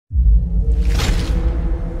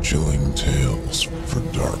Chilling tales for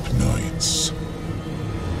dark nights.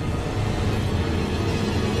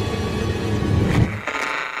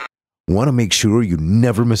 Want to make sure you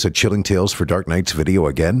never miss a Chilling Tales for Dark Nights video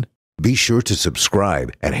again? Be sure to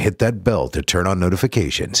subscribe and hit that bell to turn on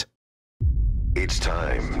notifications. It's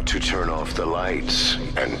time to turn off the lights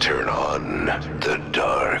and turn on the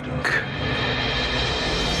dark.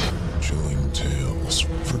 Chilling tales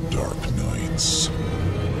for dark nights.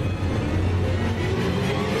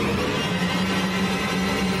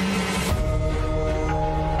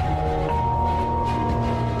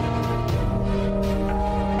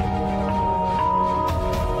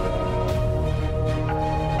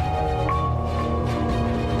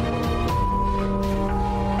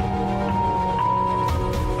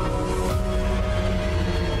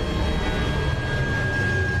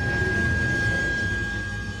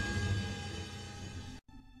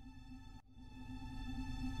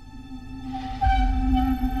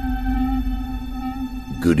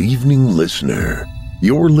 Good evening, listener.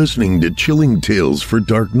 You're listening to Chilling Tales for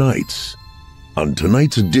Dark Nights. On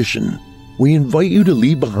tonight's edition, we invite you to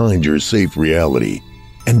leave behind your safe reality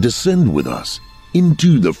and descend with us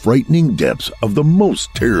into the frightening depths of the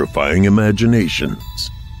most terrifying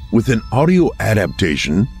imaginations with an audio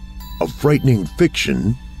adaptation of frightening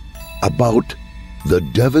fiction about the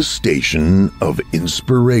devastation of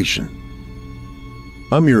inspiration.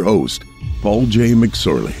 I'm your host, Paul J.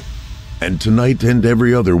 McSorley. And tonight and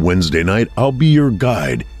every other Wednesday night, I'll be your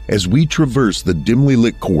guide as we traverse the dimly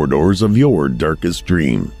lit corridors of your darkest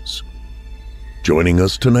dreams. Joining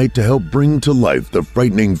us tonight to help bring to life the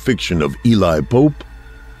frightening fiction of Eli Pope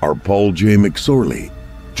are Paul J. McSorley,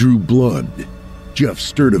 Drew Blood, Geoff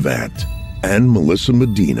Sturtevant, and Melissa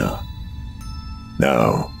Medina.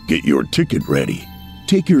 Now, get your ticket ready,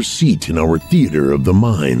 take your seat in our theater of the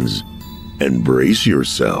minds, and brace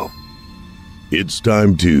yourself. It's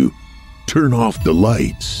time to turn off the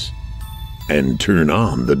lights and turn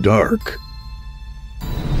on the dark.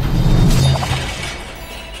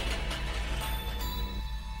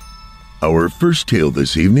 Our first tale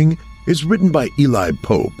this evening is written by Eli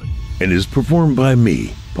Pope and is performed by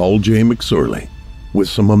me, Paul J. McSorley, with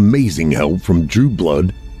some amazing help from Drew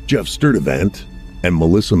Blood, Geoff Sturtevant, and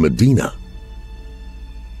Melissa Medina.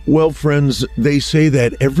 Well, friends, they say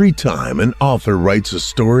that every time an author writes a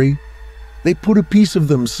story, they put a piece of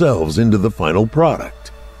themselves into the final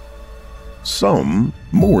product. Some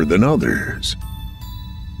more than others.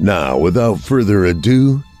 Now, without further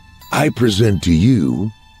ado, I present to you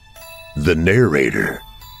the narrator.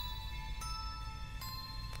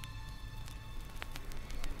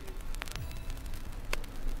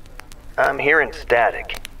 I'm hearing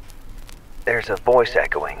static. There's a voice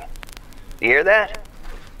echoing. You hear that?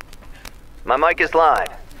 My mic is live.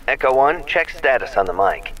 Echo 1, check status on the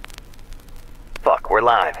mic. Fuck, we're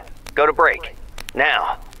live. Go to break.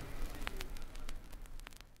 Now.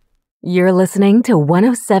 You're listening to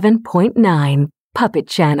 107.9 Puppet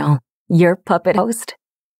Channel. Your puppet host,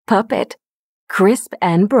 Puppet. Crisp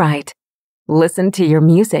and bright. Listen to your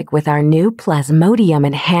music with our new Plasmodium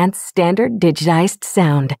Enhanced Standard Digitized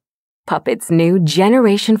Sound. Puppet's new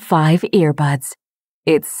Generation 5 earbuds.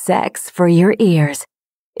 It's sex for your ears.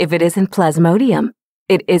 If it isn't Plasmodium,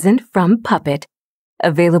 it isn't from Puppet.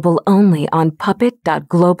 Available only on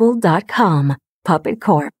puppet.global.com. Puppet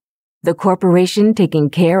Corp. The corporation taking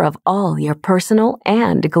care of all your personal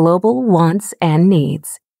and global wants and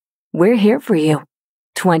needs. We're here for you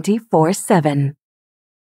 24/7.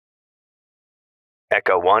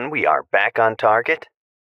 Echo 1, we are back on target.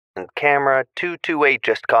 And camera 228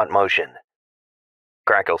 just caught motion.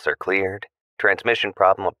 Crackles are cleared. Transmission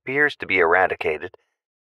problem appears to be eradicated.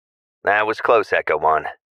 That was close, Echo 1.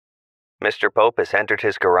 Mr. Pope has entered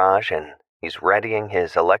his garage and he's readying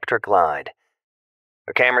his electric glide.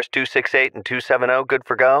 Are cameras 268 and 270 good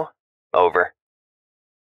for go? Over.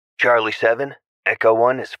 Charlie 7, Echo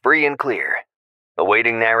 1 is free and clear.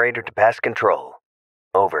 Awaiting narrator to pass control.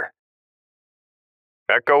 Over.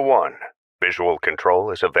 Echo 1, visual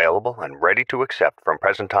control is available and ready to accept from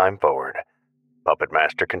present time forward. Puppet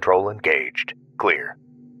Master control engaged. Clear.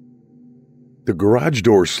 The garage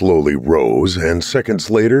door slowly rose, and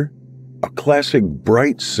seconds later, a classic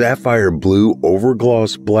bright sapphire blue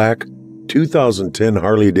overgloss black 2010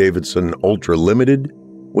 Harley-Davidson Ultra Limited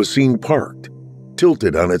was seen parked,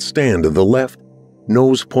 tilted on its stand to the left,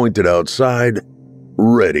 nose pointed outside,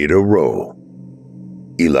 ready to roll.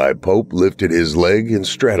 Eli Pope lifted his leg and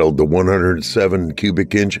straddled the 107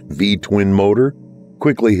 cubic inch V-twin motor,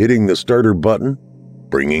 quickly hitting the starter button,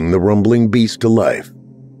 bringing the rumbling beast to life.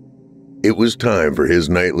 It was time for his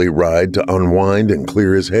nightly ride to unwind and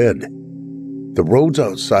clear his head. The roads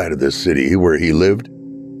outside of the city where he lived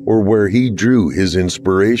or where he drew his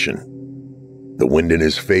inspiration. The wind in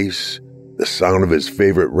his face, the sound of his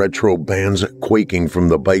favorite retro bands quaking from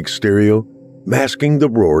the bike stereo, masking the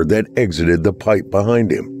roar that exited the pipe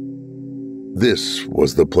behind him. This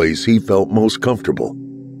was the place he felt most comfortable.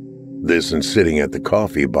 This and sitting at the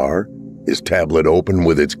coffee bar, his tablet open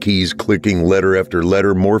with its keys clicking letter after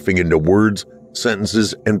letter, morphing into words,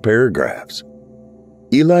 sentences, and paragraphs.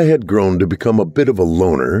 Eli had grown to become a bit of a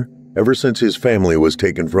loner ever since his family was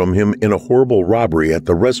taken from him in a horrible robbery at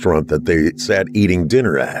the restaurant that they sat eating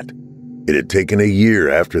dinner at. It had taken a year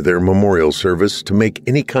after their memorial service to make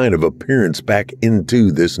any kind of appearance back into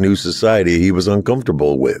this new society he was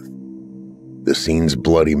uncomfortable with. The scene's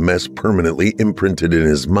bloody mess permanently imprinted in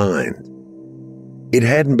his mind. It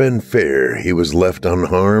hadn't been fair he was left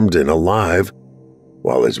unharmed and alive,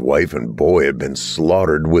 while his wife and boy had been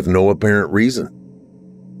slaughtered with no apparent reason.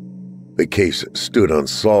 The case stood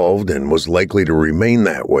unsolved and was likely to remain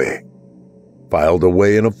that way, filed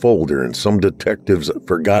away in a folder in some detective's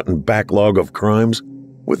forgotten backlog of crimes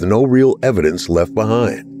with no real evidence left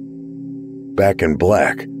behind. Back in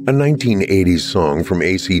Black, a 1980s song from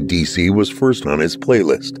AC/DC was first on his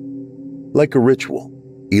playlist. Like a ritual,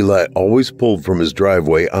 Eli always pulled from his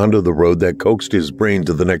driveway onto the road that coaxed his brain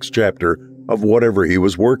to the next chapter of whatever he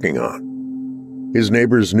was working on. His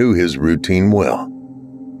neighbors knew his routine well.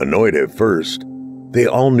 Annoyed at first, they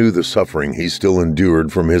all knew the suffering he still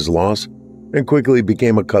endured from his loss and quickly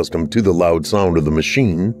became accustomed to the loud sound of the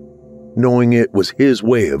machine, knowing it was his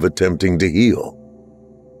way of attempting to heal.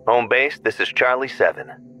 Home base, this is Charlie 7.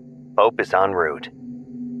 Pope is en route.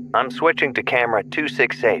 I'm switching to camera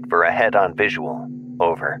 268 for a head-on visual.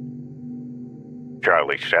 Over.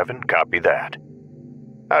 Charlie 7, copy that.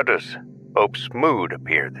 How does Pope's mood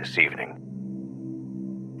appear this evening?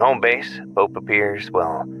 Home base, Pope appears,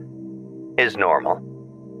 well, is normal.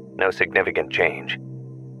 No significant change.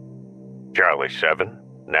 Charlie 7,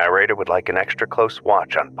 narrator would like an extra close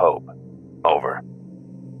watch on Pope. Over.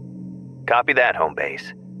 Copy that, home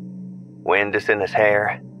base. Wind is in his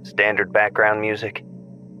hair, standard background music,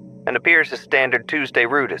 and appears his standard Tuesday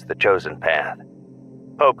route is the chosen path.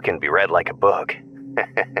 Pope can be read like a book.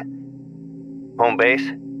 Home base,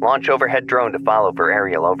 launch overhead drone to follow for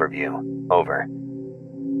aerial overview. Over.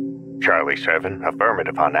 Charlie 7,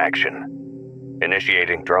 affirmative on action.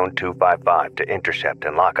 Initiating drone 255 to intercept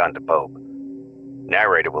and lock onto Pope.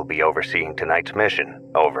 Narrator will be overseeing tonight's mission.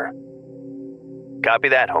 Over. Copy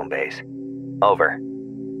that, home base. Over.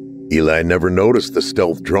 Eli never noticed the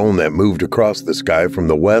stealth drone that moved across the sky from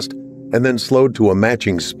the west and then slowed to a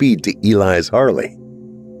matching speed to Eli's Harley.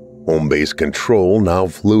 Home base control now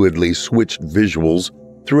fluidly switched visuals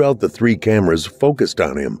throughout the 3 cameras focused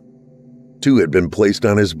on him. 2 had been placed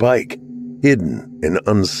on his bike, hidden and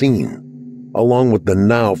unseen, along with the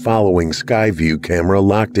now following Skyview camera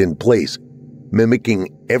locked in place, mimicking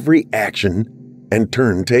every action and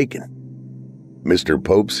turn taken. Mr.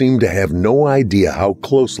 Pope seemed to have no idea how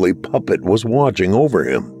closely Puppet was watching over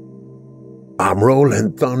him. I'm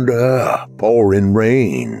rolling thunder, pouring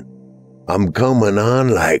rain. I'm coming on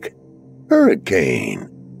like hurricane,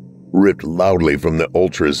 ripped loudly from the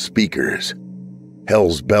Ultra's speakers.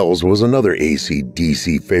 Hell's Bells was another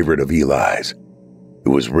AC/DC favorite of Eli's. It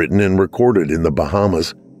was written and recorded in the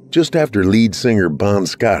Bahamas just after lead singer Bon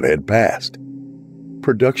Scott had passed.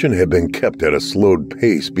 Production had been kept at a slowed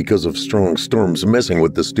pace because of strong storms messing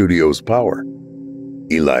with the studio's power.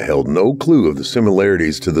 Eli held no clue of the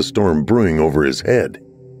similarities to the storm brewing over his head.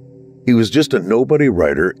 He was just a nobody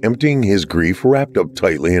writer emptying his grief wrapped up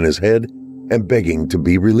tightly in his head and begging to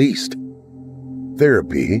be released.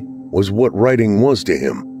 Therapy was what writing was to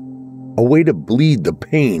him, a way to bleed the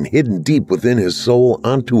pain hidden deep within his soul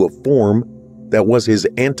onto a form that was his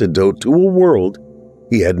antidote to a world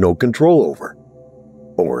he had no control over.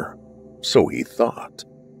 Or so he thought.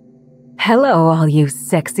 Hello, all you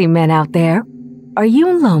sexy men out there. Are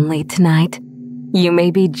you lonely tonight? You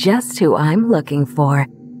may be just who I'm looking for.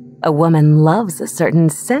 A woman loves a certain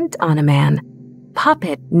scent on a man.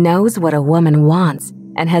 Puppet knows what a woman wants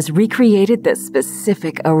and has recreated the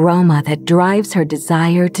specific aroma that drives her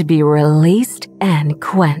desire to be released and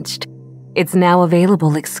quenched. It's now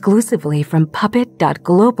available exclusively from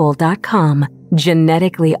puppet.global.com.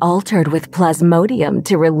 Genetically altered with plasmodium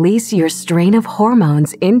to release your strain of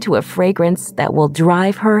hormones into a fragrance that will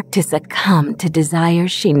drive her to succumb to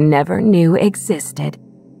desires she never knew existed.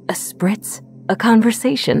 A spritz, a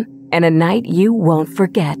conversation, and a night you won't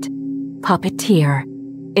forget. Puppeteer.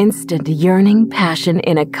 Instant yearning passion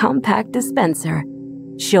in a compact dispenser.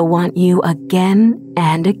 She'll want you again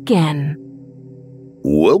and again.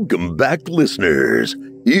 Welcome back, listeners.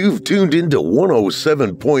 You've tuned into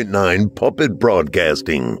 107.9 Puppet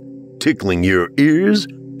Broadcasting, tickling your ears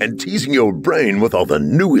and teasing your brain with all the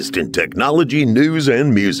newest in technology, news,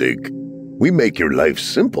 and music. We make your life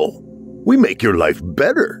simple. We make your life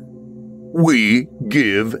better. We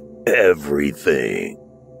give everything.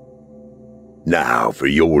 Now for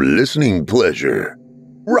your listening pleasure,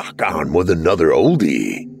 rock on with another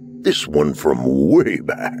oldie. This one from way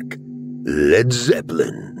back. Led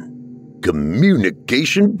Zeppelin,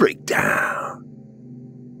 Communication Breakdown.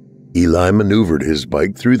 Eli maneuvered his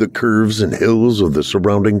bike through the curves and hills of the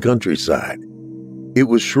surrounding countryside. It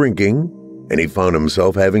was shrinking, and he found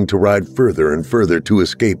himself having to ride further and further to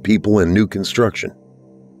escape people and new construction.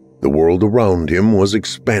 The world around him was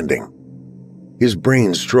expanding. His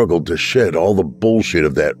brain struggled to shed all the bullshit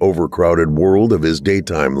of that overcrowded world of his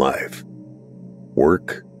daytime life.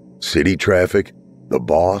 Work, city traffic, the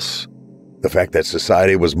boss, the fact that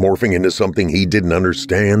society was morphing into something he didn't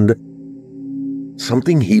understand,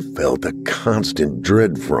 something he felt a constant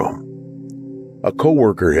dread from. A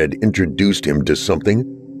coworker had introduced him to something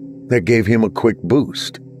that gave him a quick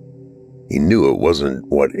boost. He knew it wasn't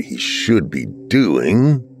what he should be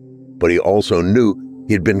doing, but he also knew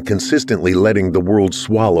he'd been consistently letting the world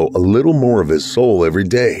swallow a little more of his soul every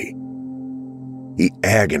day. He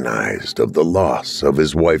agonized of the loss of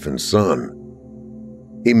his wife and son.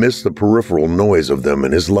 He missed the peripheral noise of them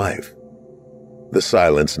in his life. The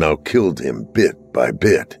silence now killed him bit by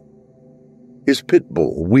bit. His pit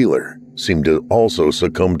bull, Wheeler, seemed to also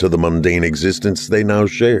succumb to the mundane existence they now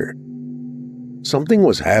shared. Something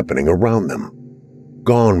was happening around them.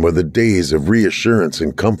 Gone were the days of reassurance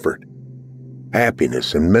and comfort.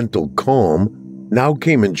 Happiness and mental calm now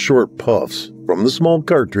came in short puffs from the small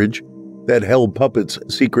cartridge that held Puppet's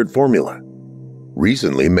secret formula,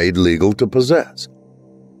 recently made legal to possess.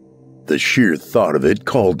 The sheer thought of it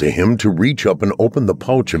called to him to reach up and open the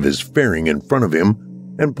pouch of his fairing in front of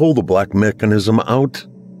him and pull the black mechanism out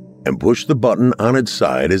and push the button on its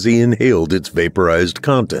side as he inhaled its vaporized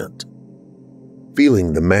content.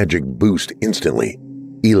 Feeling the magic boost instantly,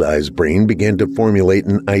 Eli's brain began to formulate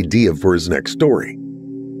an idea for his next story.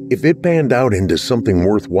 If it panned out into something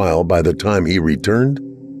worthwhile by the time he returned,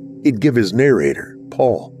 he'd give his narrator,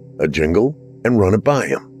 Paul, a jingle and run it by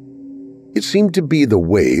him. It seemed to be the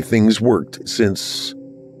way things worked since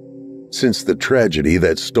the tragedy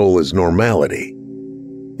that stole his normality.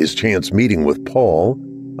 His chance meeting with Paul,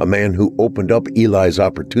 a man who opened up Eli's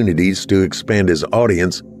opportunities to expand his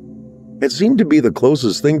audience, had seemed to be the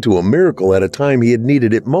closest thing to a miracle at a time he had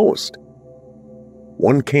needed it most.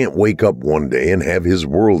 One can't wake up one day and have his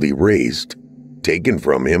world erased, taken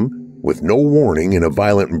from him with no warning in a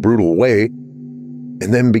violent and brutal way,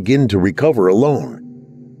 and then begin to recover alone.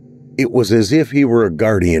 It was as if he were a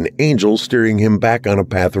guardian angel steering him back on a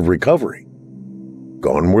path of recovery.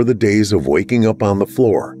 Gone were the days of waking up on the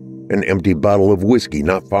floor, an empty bottle of whiskey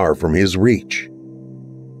not far from his reach.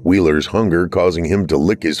 Wheeler's hunger causing him to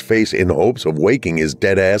lick his face in hopes of waking his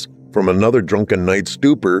dead ass from another drunken night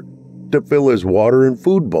stupor to fill his water and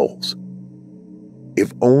food bowls.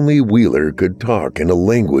 If only Wheeler could talk in a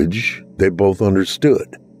language they both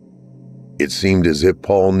understood. It seemed as if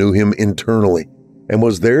Paul knew him internally and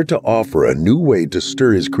was there to offer a new way to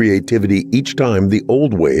stir his creativity each time the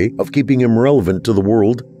old way of keeping him relevant to the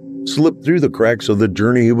world slipped through the cracks of the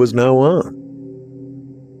journey he was now on.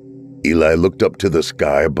 Eli looked up to the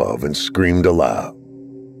sky above and screamed aloud.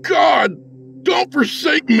 God, don't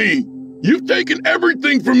forsake me! You've taken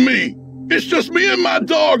everything from me! It's just me and my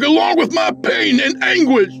dog along with my pain and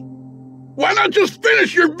anguish! Why not just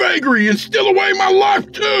finish your vagary and steal away my life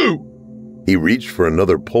too? He reached for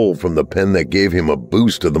another pull from the pen that gave him a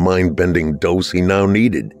boost of the mind-bending dose he now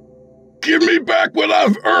needed. Give me back what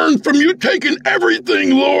I've earned from you taking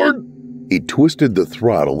everything, Lord! He twisted the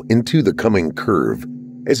throttle into the coming curve,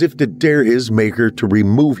 as if to dare his maker to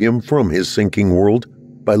remove him from his sinking world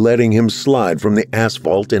by letting him slide from the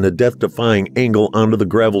asphalt in a death-defying angle onto the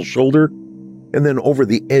gravel shoulder and then over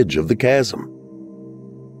the edge of the chasm.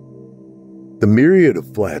 The myriad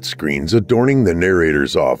of flat screens adorning the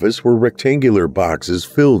narrator's office were rectangular boxes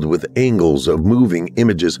filled with angles of moving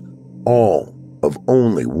images, all of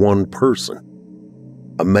only one person,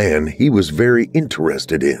 a man he was very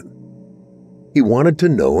interested in. He wanted to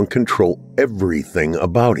know and control everything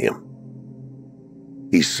about him.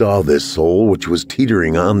 He saw this soul which was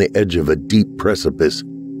teetering on the edge of a deep precipice,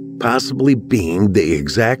 possibly being the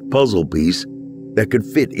exact puzzle piece that could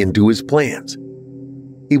fit into his plans.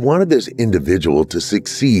 He wanted this individual to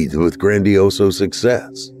succeed with grandioso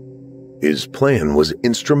success. His plan was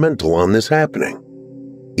instrumental on this happening.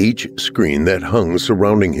 Each screen that hung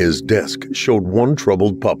surrounding his desk showed one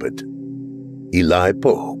troubled puppet. Eli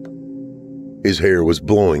Pope. His hair was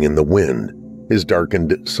blowing in the wind, his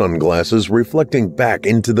darkened sunglasses reflecting back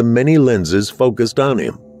into the many lenses focused on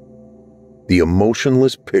him. The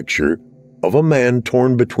emotionless picture of a man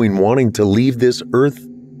torn between wanting to leave this earth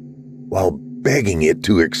while begging it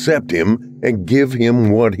to accept him and give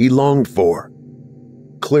him what he longed for.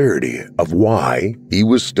 Clarity of why he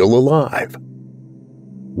was still alive.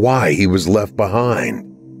 Why he was left behind.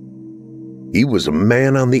 He was a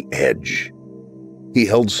man on the edge. He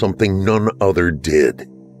held something none other did.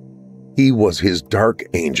 He was his dark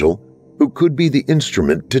angel who could be the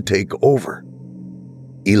instrument to take over.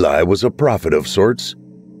 Eli was a prophet of sorts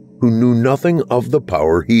who knew nothing of the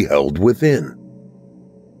power he held within.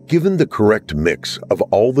 Given the correct mix of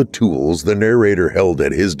all the tools the narrator held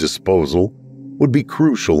at his disposal would be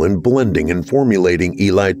crucial in blending and formulating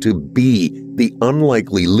Eli to be the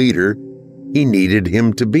unlikely leader he needed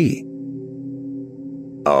him to be.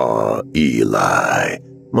 Ah, Eli,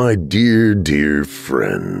 my dear, dear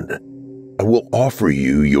friend, I will offer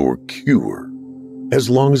you your cure, as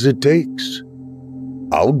long as it takes.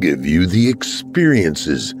 I'll give you the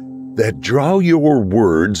experiences that draw your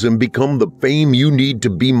words and become the fame you need to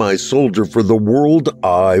be my soldier for the world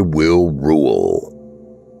I will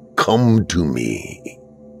rule. Come to me.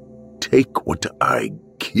 Take what I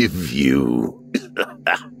give you.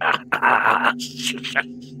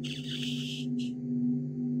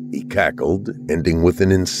 He cackled, ending with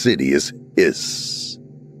an insidious hiss.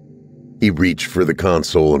 He reached for the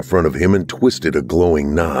console in front of him and twisted a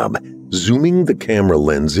glowing knob, zooming the camera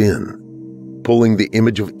lens in, pulling the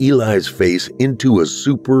image of Eli's face into a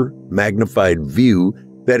super magnified view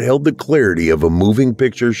that held the clarity of a moving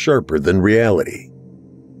picture sharper than reality.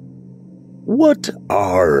 What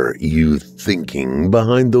are you thinking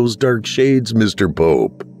behind those dark shades, Mr.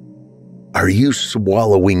 Pope? Are you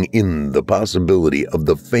swallowing in the possibility of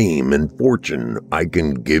the fame and fortune I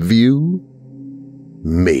can give you?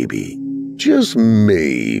 Maybe, just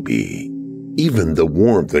maybe, even the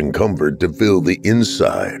warmth and comfort to fill the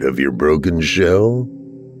inside of your broken shell?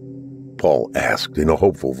 Paul asked in a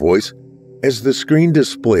hopeful voice as the screen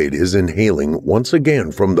displayed his inhaling once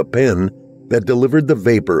again from the pen that delivered the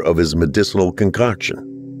vapor of his medicinal concoction.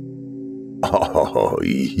 Oh,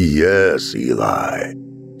 yes, Eli.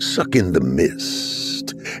 Suck in the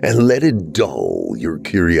mist and let it dull your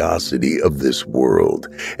curiosity of this world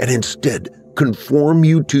and instead conform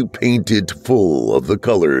you to paint it full of the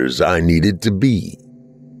colors I need it to be.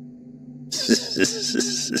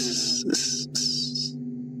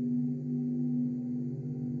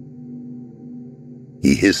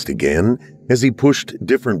 He hissed again as he pushed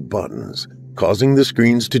different buttons, causing the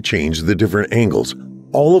screens to change the different angles,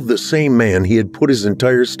 all of the same man he had put his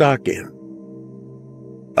entire stock in.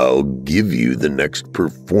 I'll give you the next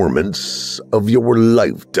performance of your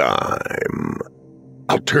lifetime.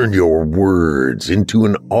 I'll turn your words into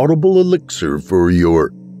an audible elixir for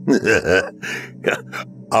your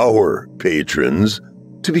our patrons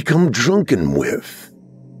to become drunken with.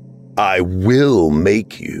 I will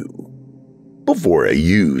make you before I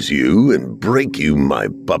use you and break you, my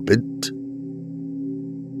puppet.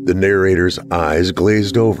 The narrator's eyes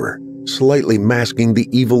glazed over, slightly masking the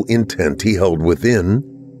evil intent he held within,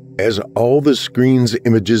 as all the screen's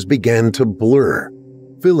images began to blur,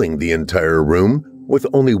 filling the entire room with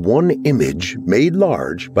only one image made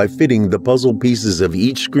large by fitting the puzzle pieces of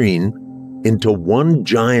each screen into one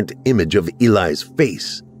giant image of Eli's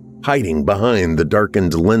face, hiding behind the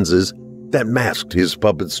darkened lenses that masked his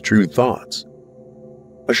puppet's true thoughts.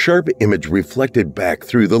 A sharp image reflected back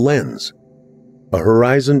through the lens, a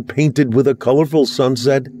horizon painted with a colorful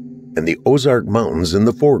sunset and the Ozark Mountains in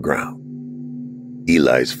the foreground.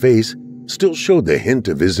 Eli's face still showed the hint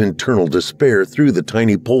of his internal despair through the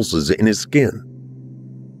tiny pulses in his skin.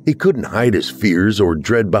 He couldn't hide his fears or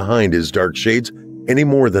dread behind his dark shades any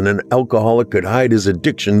more than an alcoholic could hide his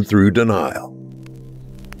addiction through denial.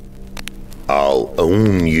 I'll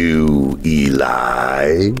own you,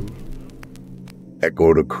 Eli,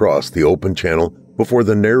 echoed across the open channel before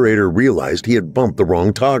the narrator realized he had bumped the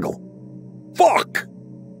wrong toggle. Fuck!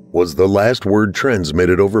 Was the last word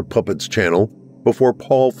transmitted over Puppet's channel before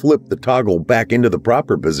Paul flipped the toggle back into the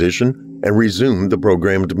proper position and resumed the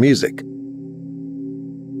programmed music.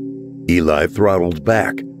 Eli throttled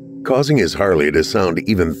back, causing his Harley to sound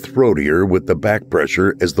even throatier with the back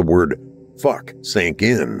pressure as the word fuck sank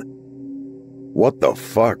in. What the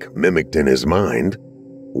fuck mimicked in his mind?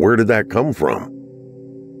 Where did that come from?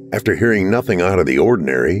 After hearing nothing out of the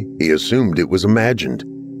ordinary, he assumed it was imagined,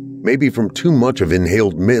 maybe from too much of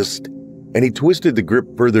inhaled mist, and he twisted the grip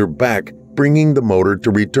further back, bringing the motor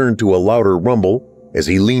to return to a louder rumble as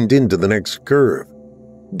he leaned into the next curve.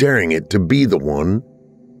 daring it to be the one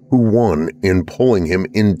who won in pulling him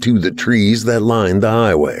into the trees that lined the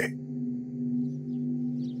highway.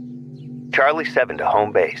 Charlie 7 to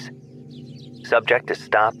home base. Subject is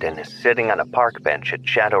stopped and is sitting on a park bench at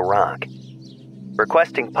Shadow Rock.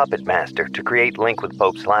 Requesting Puppet Master to create link with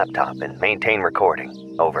Pope's laptop and maintain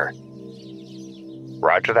recording. Over.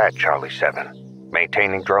 Roger that, Charlie 7.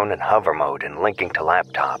 Maintaining drone in hover mode and linking to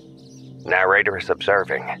laptop. Narrator is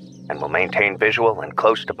observing and will maintain visual and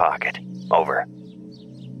close to pocket. Over.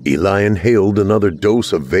 Eli inhaled another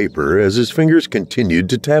dose of vapor as his fingers continued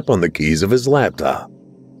to tap on the keys of his laptop.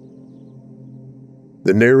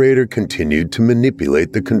 The narrator continued to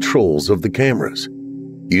manipulate the controls of the cameras.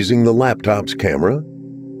 Using the laptop's camera,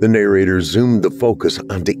 the narrator zoomed the focus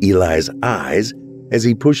onto Eli's eyes as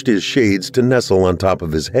he pushed his shades to nestle on top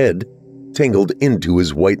of his head, tangled into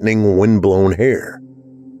his whitening, windblown hair.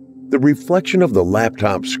 The reflection of the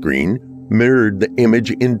laptop screen mirrored the image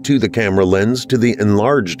into the camera lens to the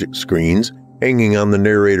enlarged screens hanging on the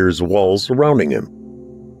narrator's walls surrounding him.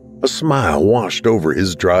 A smile washed over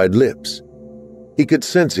his dried lips. He could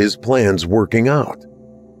sense his plans working out.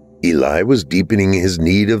 Eli was deepening his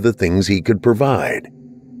need of the things he could provide.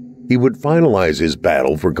 He would finalize his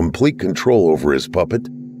battle for complete control over his puppet,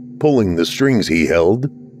 pulling the strings he held,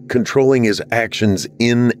 controlling his actions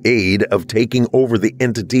in aid of taking over the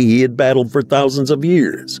entity he had battled for thousands of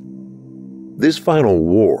years. This final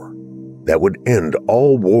war, that would end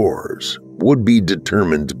all wars, would be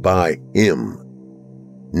determined by him,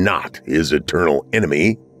 not his eternal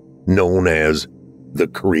enemy, known as the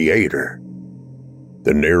Creator.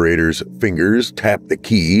 The narrator's fingers tapped the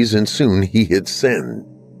keys and soon he hit send.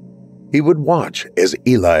 He would watch as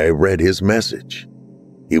Eli read his message.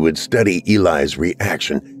 He would study Eli's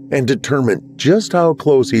reaction and determine just how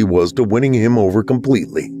close he was to winning him over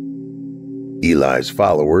completely. Eli's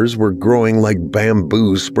followers were growing like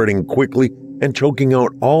bamboo, spreading quickly and choking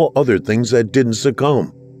out all other things that didn't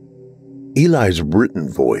succumb. Eli's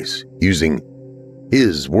written voice, using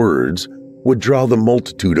his words, would draw the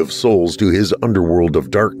multitude of souls to his underworld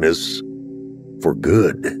of darkness for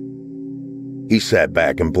good. He sat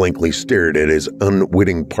back and blankly stared at his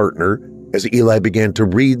unwitting partner as Eli began to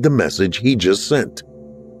read the message he just sent.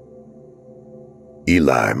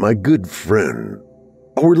 Eli, my good friend,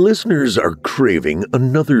 our listeners are craving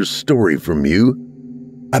another story from you.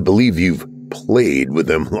 I believe you've played with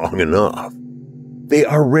them long enough. They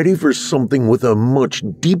are ready for something with a much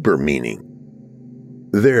deeper meaning.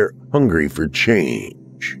 They're hungry for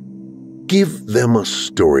change. Give them a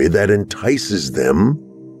story that entices them.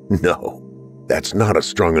 No, that's not a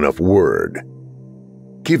strong enough word.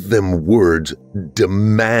 Give them words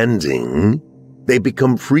demanding they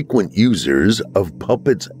become frequent users of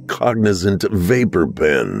Puppet's cognizant vapor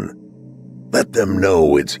pen. Let them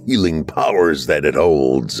know its healing powers that it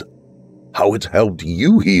holds, how it's helped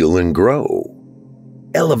you heal and grow.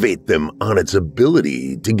 Elevate them on its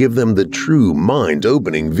ability to give them the true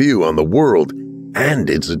mind-opening view on the world and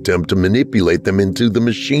its attempt to manipulate them into the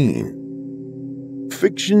machine.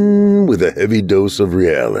 Fiction with a heavy dose of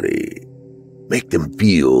reality. Make them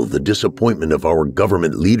feel the disappointment of our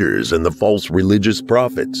government leaders and the false religious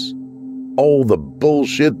prophets. All the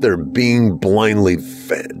bullshit they're being blindly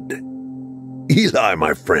fed. Eli,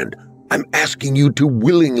 my friend, I'm asking you to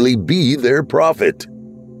willingly be their prophet.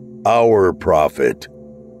 Our prophet.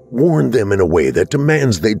 Warn them in a way that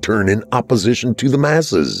demands they turn in opposition to the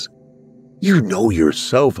masses. You know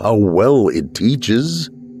yourself how well it teaches.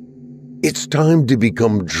 It's time to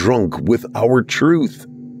become drunk with our truth.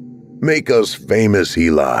 Make us famous,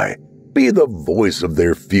 Eli. Be the voice of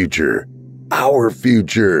their future. Our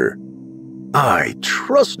future. I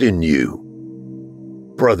trust in you.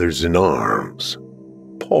 Brothers in arms.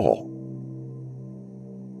 Paul.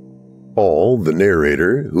 Paul, the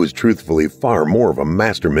narrator, who is truthfully far more of a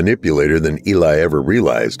master manipulator than Eli ever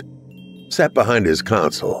realized, sat behind his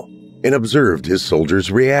console and observed his soldier's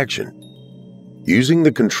reaction. Using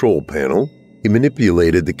the control panel, he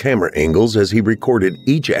manipulated the camera angles as he recorded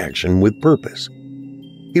each action with purpose.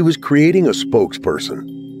 He was creating a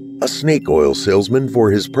spokesperson, a snake oil salesman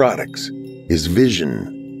for his products, his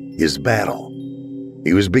vision, his battle.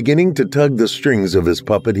 He was beginning to tug the strings of his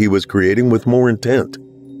puppet he was creating with more intent,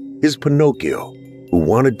 his Pinocchio, who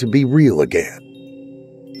wanted to be real again.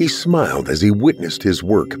 He smiled as he witnessed his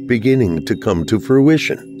work beginning to come to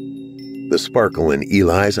fruition. The sparkle in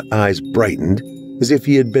Eli's eyes brightened as if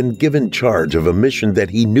he had been given charge of a mission that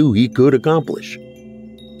he knew he could accomplish.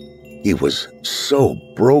 He was so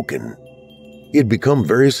broken. He had become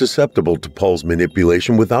very susceptible to Paul's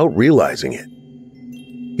manipulation without realizing it.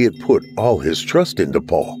 He had put all his trust into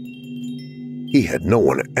Paul. He had no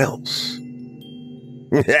one else.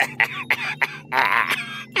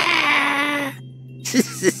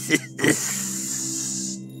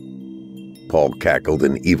 Paul cackled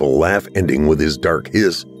an evil laugh, ending with his dark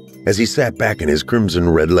hiss as he sat back in his crimson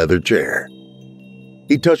red leather chair.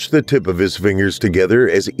 He touched the tip of his fingers together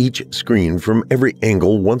as each screen from every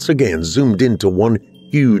angle once again zoomed into one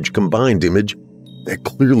huge combined image that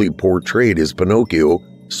clearly portrayed his Pinocchio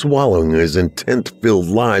swallowing his intent-filled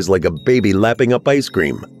lies like a baby lapping up ice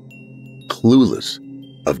cream, clueless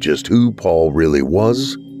of just who Paul really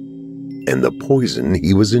was and the poison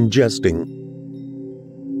he was ingesting.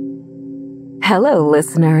 Hello,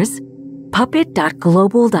 listeners.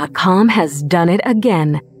 Puppet.global.com has done it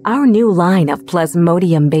again. Our new line of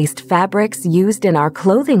plasmodium-based fabrics used in our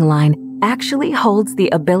clothing line actually holds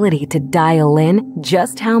the ability to dial in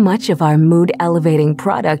just how much of our mood-elevating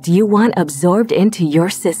product you want absorbed into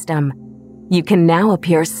your system. You can now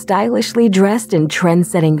appear stylishly dressed in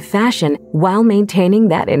trend-setting fashion while maintaining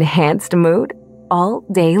that enhanced mood all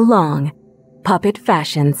day long. Puppet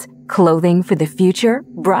Fashions, clothing for the future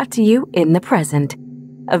brought to you in the present.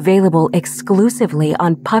 Available exclusively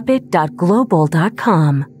on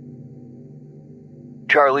puppet.global.com.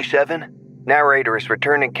 Charlie 7, Narrator is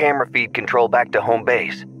returning camera feed control back to home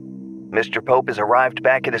base. Mr. Pope has arrived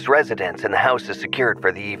back at his residence and the house is secured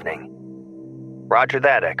for the evening. Roger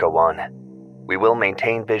that, Echo 1. We will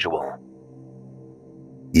maintain visual.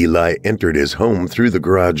 Eli entered his home through the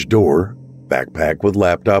garage door, backpack with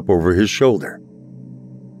laptop over his shoulder.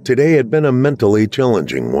 Today had been a mentally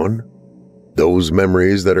challenging one. Those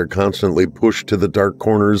memories that are constantly pushed to the dark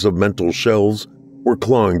corners of mental shelves were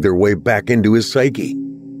clawing their way back into his psyche.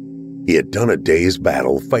 He had done a day's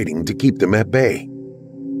battle fighting to keep them at bay.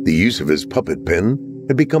 The use of his puppet pen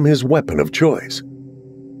had become his weapon of choice.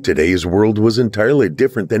 Today's world was entirely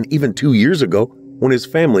different than even 2 years ago when his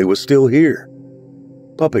family was still here.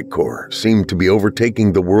 Puppet Corps seemed to be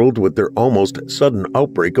overtaking the world with their almost sudden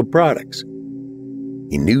outbreak of products.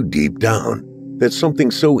 He knew deep down that something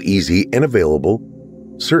so easy and available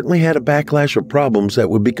certainly had a backlash of problems that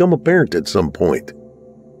would become apparent at some point.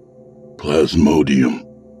 Plasmodium.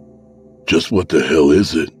 Just what the hell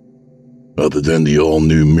is it? Other than the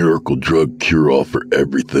all-new miracle drug cure-all for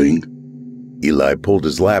everything? Eli pulled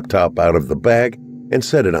his laptop out of the bag and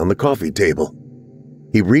set it on the coffee table.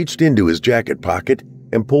 He reached into his jacket pocket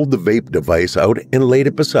and pulled the vape device out and laid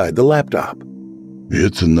it beside the laptop.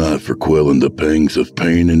 It's a knife for quelling the pangs of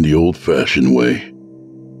pain in the old-fashioned way.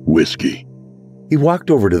 Whiskey. He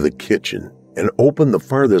walked over to the kitchen and opened the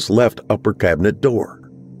farthest left upper cabinet door.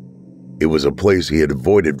 It was a place he had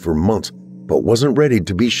avoided for months, but wasn't ready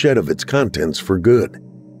to be shed of its contents for good.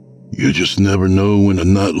 You just never know when a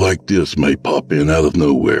night like this may pop in out of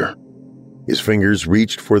nowhere. His fingers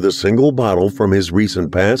reached for the single bottle from his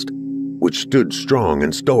recent past, which stood strong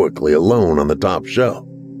and stoically alone on the top shelf.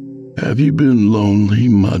 Have you been lonely,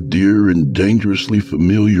 my dear and dangerously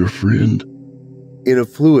familiar friend? In a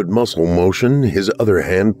fluid muscle motion, his other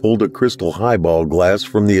hand pulled a crystal highball glass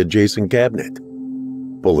from the adjacent cabinet.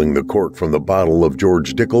 Pulling the cork from the bottle of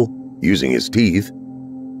George Dickel, using his teeth,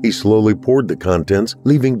 he slowly poured the contents,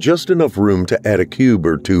 leaving just enough room to add a cube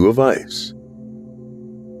or two of ice.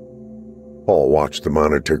 Paul watched the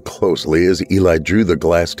monitor closely as Eli drew the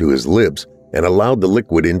glass to his lips and allowed the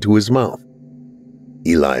liquid into his mouth.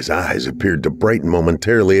 Eli's eyes appeared to brighten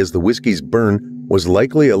momentarily as the whiskey's burn was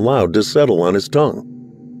likely allowed to settle on his tongue.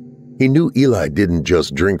 He knew Eli didn't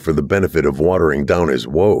just drink for the benefit of watering down his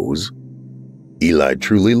woes. Eli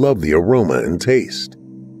truly loved the aroma and taste.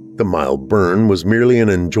 The mild burn was merely an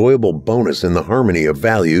enjoyable bonus in the harmony of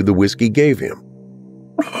value the whiskey gave him.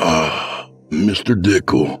 Ah, Mr.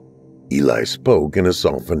 Dickel, Eli spoke in a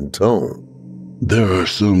softened tone. There are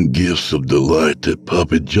some gifts of delight that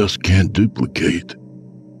Puppet just can't duplicate.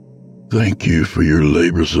 Thank you for your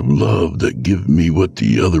labors of love that give me what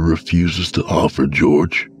the other refuses to offer,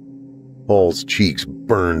 George. Paul's cheeks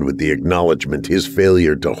burned with the acknowledgement his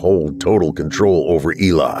failure to hold total control over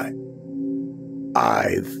Eli.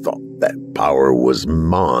 I thought that power was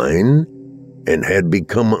mine and had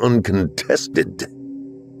become uncontested,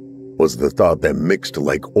 was the thought that mixed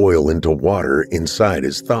like oil into water inside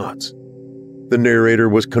his thoughts. The narrator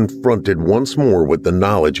was confronted once more with the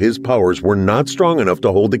knowledge his powers were not strong enough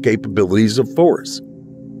to hold the capabilities of force.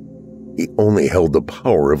 He only held the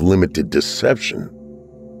power of limited deception.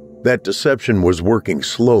 That deception was working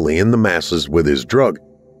slowly in the masses with his drug,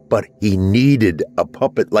 but he needed a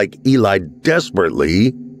puppet like Eli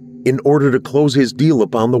desperately in order to close his deal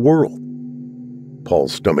upon the world.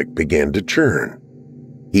 Paul's stomach began to churn.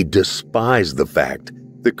 He despised the fact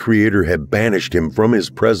the Creator had banished him from his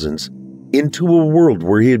presence into a world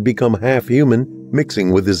where he had become half human,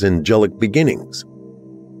 mixing with his angelic beginnings.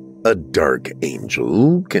 A dark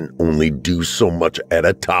angel can only do so much at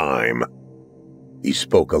a time. He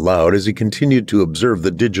spoke aloud as he continued to observe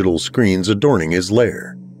the digital screens adorning his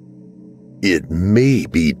lair. It may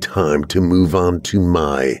be time to move on to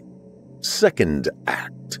my second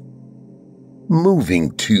act.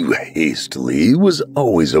 Moving too hastily was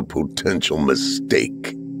always a potential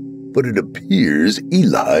mistake, but it appears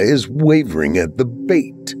Eli is wavering at the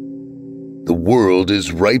bait. The world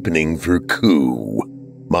is ripening for coup.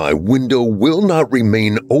 My window will not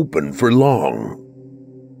remain open for long.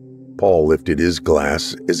 Paul lifted his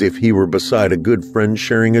glass as if he were beside a good friend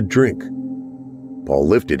sharing a drink. Paul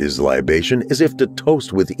lifted his libation as if to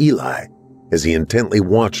toast with Eli, as he intently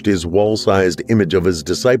watched his wall-sized image of his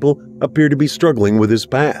disciple appear to be struggling with his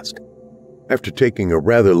past. After taking a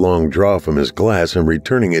rather long draw from his glass and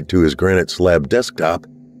returning it to his granite slab desktop,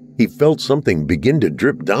 he felt something begin to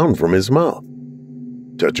drip down from his mouth.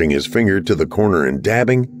 Touching his finger to the corner and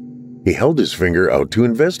dabbing, he held his finger out to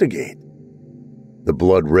investigate. The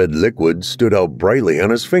blood-red liquid stood out brightly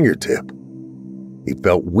on his fingertip. He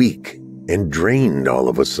felt weak and drained all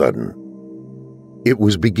of a sudden. It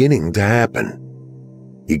was beginning to happen.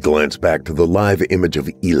 He glanced back to the live image of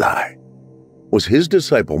Eli. Was his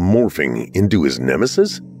disciple morphing into his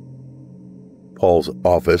nemesis? Paul's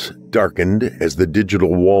office darkened as the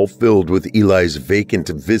digital wall filled with Eli's vacant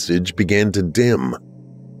visage began to dim.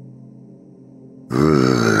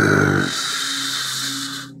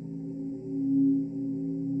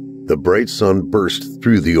 The bright sun burst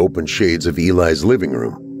through the open shades of Eli's living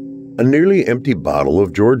room. A nearly empty bottle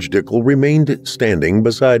of George Dickel remained standing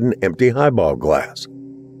beside an empty highball glass.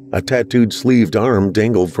 A tattooed sleeved arm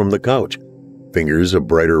dangled from the couch, fingers a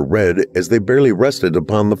brighter red as they barely rested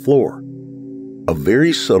upon the floor. A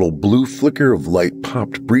very subtle blue flicker of light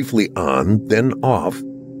popped briefly on, then off,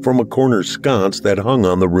 from a corner sconce that hung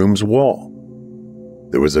on the room's wall.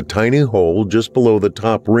 There was a tiny hole just below the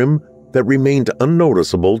top rim that remained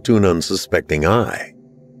unnoticeable to an unsuspecting eye.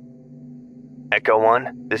 Echo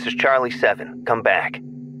 1, this is Charlie 7. Come back.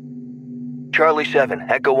 Charlie 7,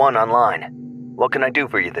 Echo 1 online. What can I do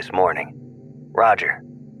for you this morning? Roger.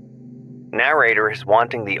 Narrator is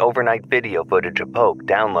wanting the overnight video footage of Pope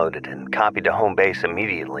downloaded and copied to home base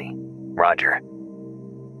immediately. Roger.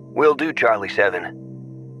 Will do, Charlie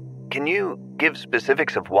 7. Can you give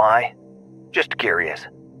specifics of why? Just curious.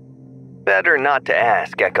 Better not to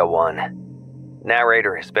ask, Echo 1.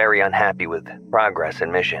 Narrator is very unhappy with progress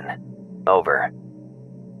and mission. Over.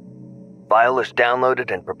 File is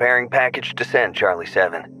downloaded and preparing package to send, Charlie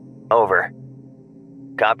 7. Over.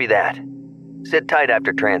 Copy that. Sit tight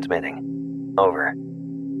after transmitting. Over.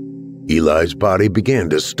 Eli's body began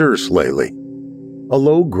to stir slightly. A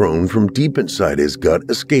low groan from deep inside his gut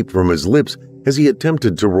escaped from his lips as he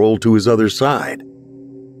attempted to roll to his other side.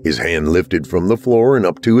 His hand lifted from the floor and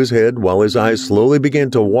up to his head while his eyes slowly began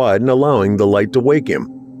to widen, allowing the light to wake him.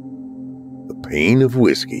 The pain of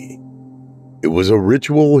whiskey. It was a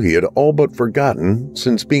ritual he had all but forgotten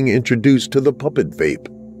since being introduced to the puppet vape.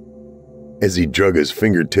 As he drug his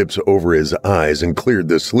fingertips over his eyes and cleared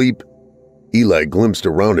the sleep, Eli glimpsed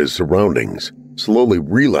around his surroundings, slowly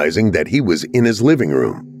realizing that he was in his living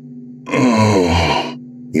room. Oh,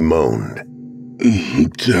 he moaned.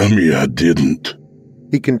 Tell me I didn't.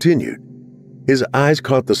 He continued. His eyes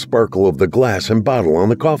caught the sparkle of the glass and bottle on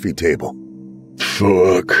the coffee table.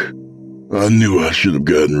 Fuck. I knew I should have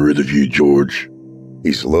gotten rid of you, George.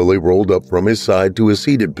 He slowly rolled up from his side to a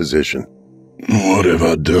seated position. What have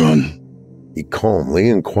I done? He calmly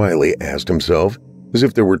and quietly asked himself, as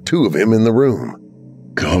if there were two of him in the room.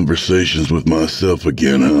 Conversations with myself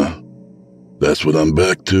again, huh? That's what I'm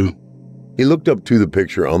back to? He looked up to the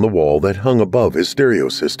picture on the wall that hung above his stereo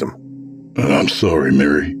system. I'm sorry,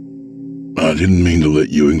 Mary. I didn't mean to let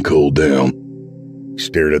you and Cole down. He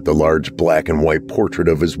stared at the large black and white portrait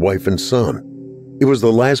of his wife and son. It was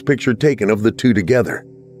the last picture taken of the two together,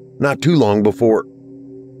 not too long before.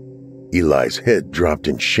 Eli's head dropped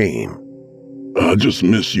in shame. I just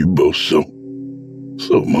miss you both so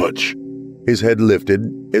much. His head lifted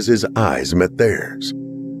as his eyes met theirs.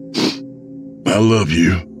 I love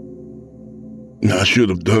you. I should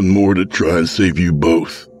have done more to try and save you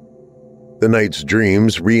both. The night's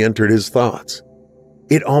dreams re-entered his thoughts.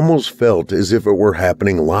 It almost felt as if it were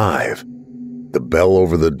happening live. The bell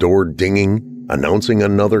over the door dinging, announcing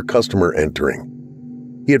another customer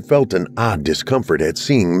entering. He had felt an odd discomfort at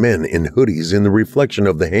seeing men in hoodies in the reflection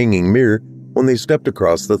of the hanging mirror when they stepped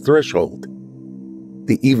across the threshold.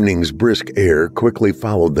 The evening's brisk air quickly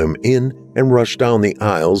followed them in and rushed down the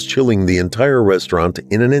aisles, chilling the entire restaurant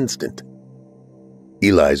in an instant.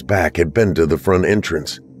 Eli's back had been to the front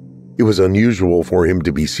entrance. It was unusual for him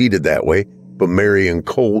to be seated that way, but Mary and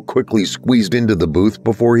Cole quickly squeezed into the booth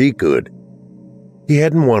before he could. He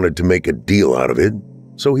hadn't wanted to make a deal out of it,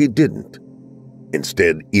 so he didn't.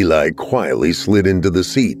 Instead, Eli quietly slid into the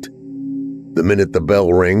seat. The minute the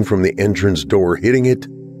bell rang from the entrance door hitting it,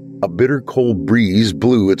 a bitter cold breeze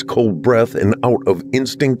blew its cold breath, and out of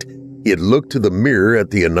instinct, he had looked to the mirror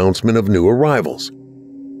at the announcement of new arrivals.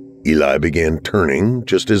 Eli began turning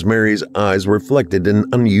just as Mary's eyes reflected an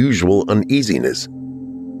unusual uneasiness.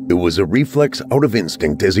 It was a reflex out of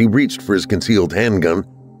instinct as he reached for his concealed handgun,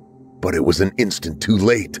 but it was an instant too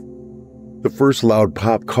late. The first loud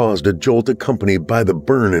pop caused a jolt accompanied by the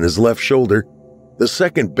burn in his left shoulder. The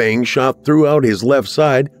second bang shot throughout his left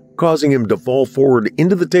side, causing him to fall forward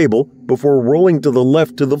into the table before rolling to the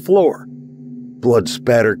left to the floor. Blood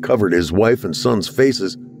spatter covered his wife and son's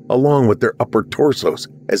faces, along with their upper torsos,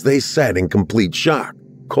 as they sat in complete shock,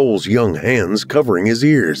 Cole's young hands covering his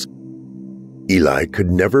ears. Eli could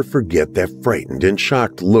never forget that frightened and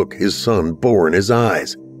shocked look his son bore in his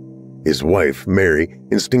eyes. His wife, Mary,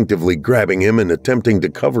 instinctively grabbing him and attempting to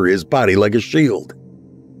cover his body like a shield.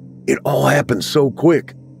 It all happened so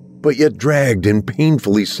quick, but yet dragged in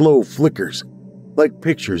painfully slow flickers, like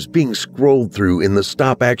pictures being scrolled through in the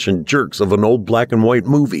stop-action jerks of an old black-and-white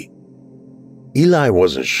movie. Eli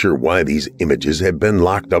wasn't sure why these images had been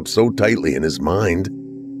locked up so tightly in his mind.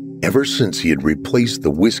 Ever since he had replaced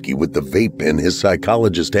the whiskey with the vape pen his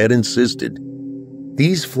psychologist had insisted,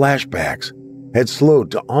 these flashbacks had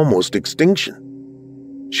slowed to almost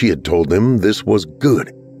extinction. She had told him this was good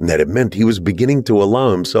and that it meant he was beginning to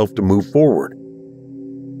allow himself to move forward.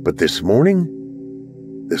 But this morning,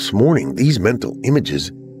 these mental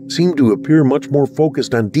images seemed to appear much more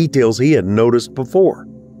focused on details he had noticed before.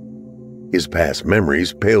 His past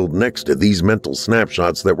memories paled next to these mental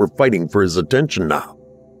snapshots that were fighting for his attention now.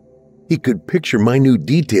 He could picture minute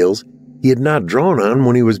details he had not drawn on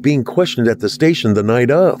when he was being questioned at the station the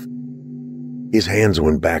night of. His hands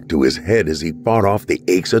went back to his head as he fought off the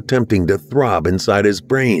aches attempting to throb inside his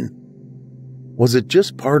brain. Was it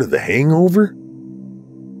just part of the hangover?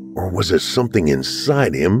 Or was it something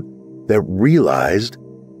inside him that realized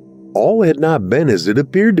all had not been as it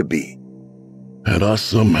appeared to be? Had I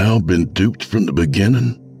somehow been duped from the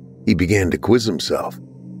beginning? He began to quiz himself.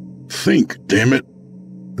 Think, damn it.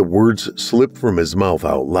 The words slipped from his mouth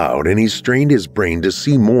out loud, and he strained his brain to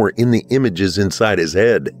see more in the images inside his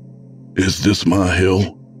head. Is this my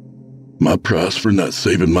hell? My price for not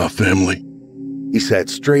saving my family? He sat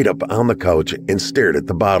straight up on the couch and stared at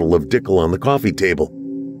the bottle of Dickel on the coffee table.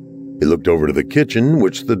 He looked over to the kitchen,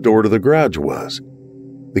 which the door to the garage was.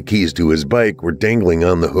 The keys to his bike were dangling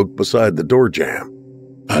on the hook beside the door jamb.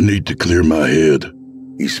 I need to clear my head,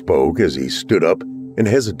 he spoke as he stood up and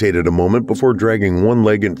hesitated a moment before dragging one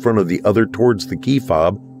leg in front of the other towards the key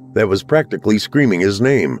fob that was practically screaming his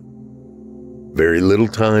name. Very little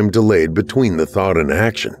time delayed between the thought and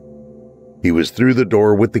action. He was through the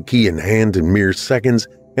door with the key in hand in mere seconds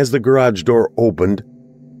as the garage door opened,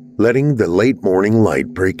 letting the late morning light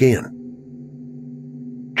break in.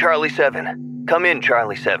 Charlie 7. Come in,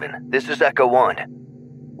 Charlie 7. This is Echo 1.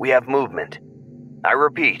 We have movement. I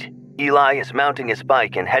repeat, Eli is mounting his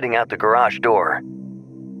bike and heading out the garage door.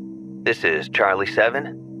 This is Charlie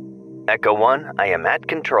 7. Echo 1, I am at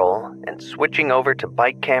control and switching over to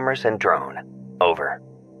bike cameras and drone. Over.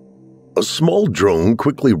 A small drone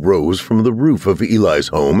quickly rose from the roof of Eli's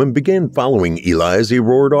home and began following Eli as he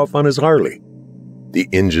roared off on his Harley. The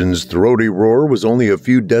engine's throaty roar was only a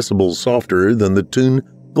few decibels softer than the tune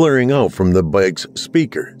blaring out from the bike's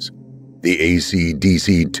speakers. The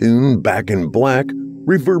AC/DC tune, Back in Black,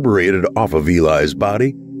 reverberated off of Eli's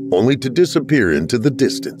body, only to disappear into the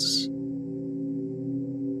distance.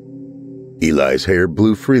 Eli's hair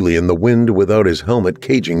blew freely in the wind without his helmet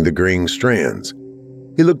caging the graying strands.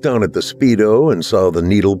 He looked down at the speedo and saw the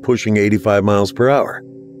needle pushing 85 miles per hour.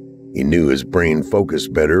 He knew his brain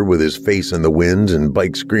focused better with his face in the wind and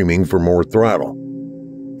bike screaming for more throttle.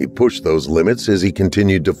 He pushed those limits as he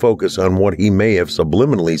continued to focus on what he may have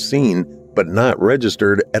subliminally seen but not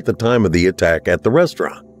registered at the time of the attack at the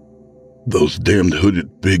restaurant. Those damned hooded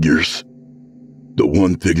figures. The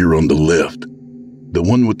one figure on the left. The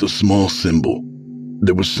one with the small symbol.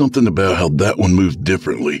 There was something about how that one moved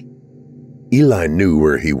differently. Eli knew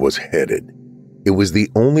where he was headed. It was the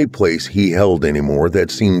only place he held anymore that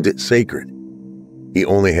seemed sacred. He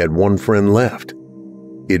only had one friend left.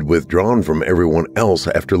 He'd withdrawn from everyone else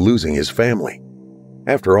after losing his family.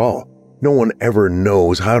 After all, no one ever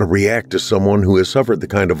knows how to react to someone who has suffered the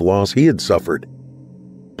kind of loss he had suffered.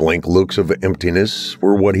 Blank looks of emptiness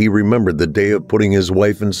were what he remembered the day of putting his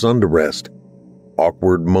wife and son to rest.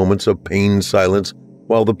 Awkward moments of pained silence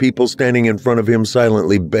while the people standing in front of him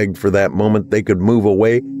silently begged for that moment they could move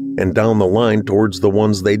away and down the line towards the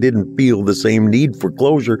ones they didn't feel the same need for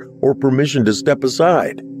closure or permission to step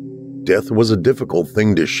aside. Death was a difficult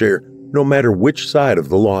thing to share, no matter which side of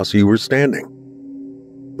the loss you were standing.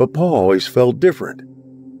 But Paul always felt different.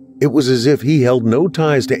 It was as if he held no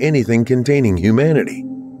ties to anything containing humanity.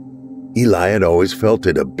 Eli had always felt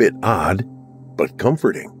it a bit odd, but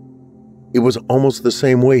comforting. It was almost the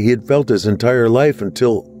same way he had felt his entire life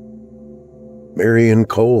until Mary and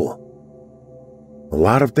Cole. A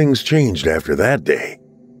lot of things changed after that day.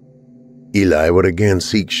 Eli would again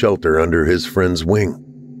seek shelter under his friend's wing.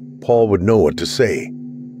 Paul would know what to say,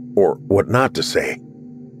 or what not to say.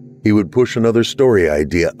 He would push another story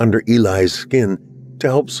idea under Eli's skin to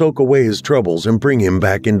help soak away his troubles and bring him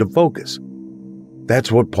back into focus.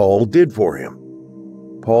 That's what Paul did for him.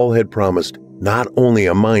 Paul had promised not only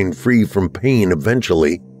a mind free from pain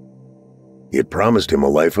eventually, he had promised him a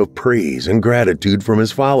life of praise and gratitude from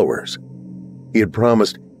his followers. He had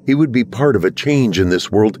promised he would be part of a change in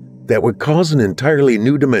this world that would cause an entirely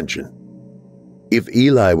new dimension. If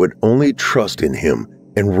Eli would only trust in him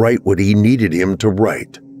and write what he needed him to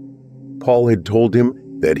write. Paul had told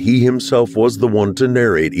him that he himself was the one to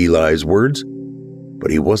narrate Eli's words,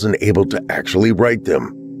 but he wasn't able to actually write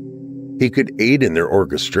them. He could aid in their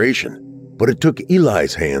orchestration, but it took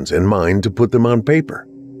Eli's hands and mind to put them on paper.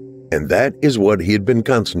 And that is what he had been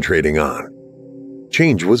concentrating on.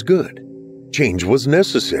 Change was good. Change was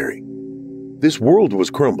necessary. This world was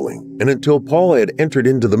crumbling, and until Paul had entered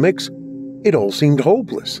into the mix, it all seemed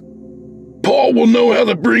hopeless. Paul will know how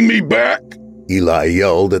to bring me back, Eli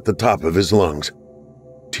yelled at the top of his lungs.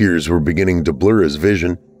 Tears were beginning to blur his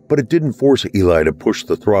vision, but it didn't force Eli to push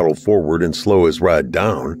the throttle forward and slow his ride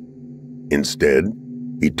down. Instead,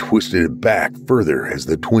 he twisted it back further as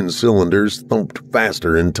the twin cylinders thumped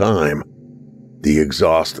faster in time, the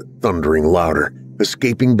exhaust thundering louder,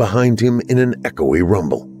 escaping behind him in an echoey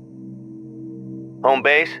rumble. Home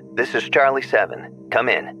base, this is Charlie 7. Come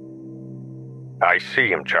in. I see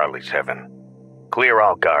him, Charlie 7. Clear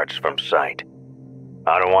all guards from sight.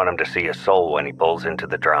 I don't want him to see a soul when he pulls into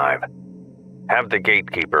the drive. Have the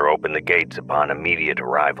gatekeeper open the gates upon immediate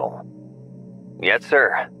arrival. Yes,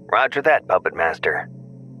 sir. Roger that, Puppet Master.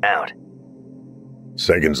 Out.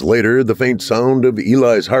 Seconds later, the faint sound of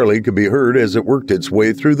Eli's Harley could be heard as it worked its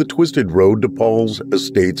way through the twisted road to Paul's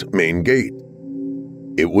estate's main gate.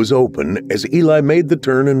 It was open as Eli made the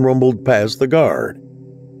turn and rumbled past the guard.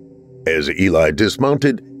 As Eli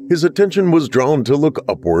dismounted, his attention was drawn to look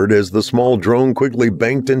upward as the small drone quickly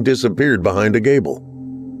banked and disappeared behind a gable.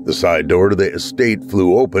 The side door to the estate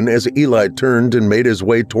flew open as Eli turned and made his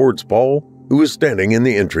way towards Paul, who was standing in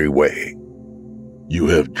the entryway. You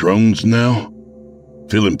have drones now?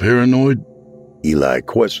 Feeling paranoid? Eli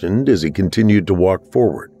questioned as he continued to walk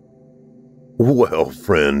forward. Well,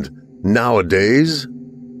 friend, nowadays,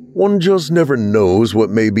 one just never knows what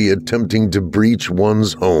may be attempting to breach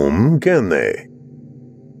one's home, can they?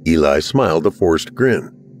 Eli smiled a forced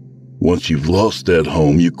grin. Once you've lost that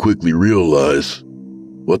home, you quickly realize,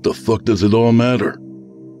 what the fuck does it all matter?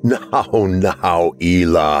 Now,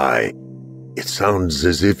 Eli. It sounds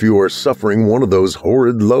as if you are suffering one of those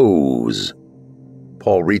horrid lows.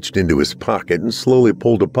 Paul reached into his pocket and slowly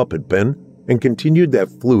pulled a puppet pen and continued that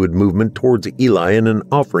fluid movement towards Eli in an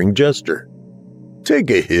offering gesture. Take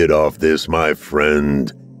a hit off this, my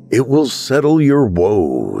friend. It will settle your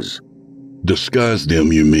woes. Disguise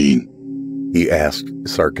them, you mean? He asked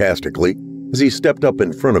sarcastically as he stepped up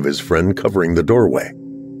in front of his friend covering the doorway.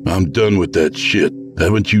 I'm done with that shit.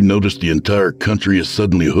 Haven't you noticed the entire country is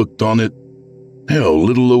suddenly hooked on it? Hell,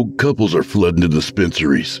 little old couples are flooding the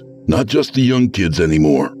dispensaries. Not just the young kids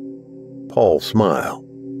anymore. Paul smiled.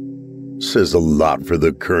 Says a lot for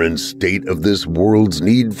the current state of this world's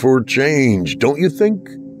need for change, don't you think?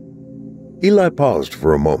 Eli paused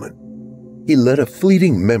for a moment. He let a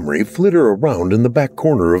fleeting memory flitter around in the back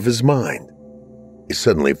corner of his mind. It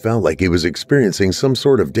suddenly felt like he was experiencing some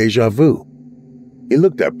sort of déjà vu. He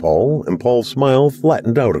looked at Paul, and Paul's smile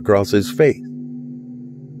flattened out across his face.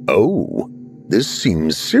 Oh, this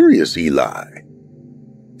seems serious, Eli,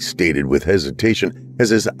 he stated with hesitation as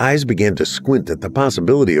his eyes began to squint at the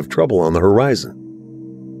possibility of trouble on the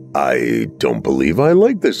horizon. I don't believe I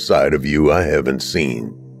like this side of you I haven't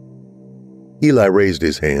seen. Eli raised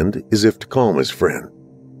his hand as if to calm his friend.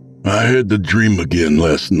 I had the dream again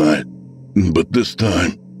last night, but this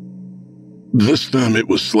time it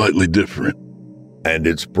was slightly different. And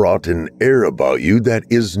it's brought an air about you that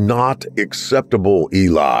is not acceptable,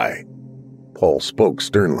 Eli. Paul spoke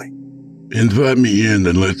sternly. Invite me in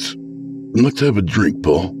and let's have a drink,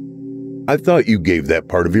 Paul. I thought you gave that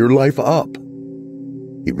part of your life up.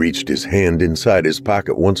 He reached his hand inside his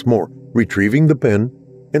pocket once more, retrieving the pen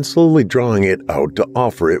and slowly drawing it out to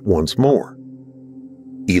offer it once more.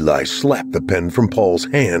 Eli slapped the pen from Paul's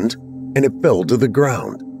hand, and it fell to the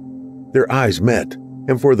ground. Their eyes met,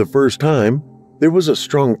 and for the first time, there was a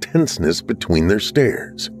strong tenseness between their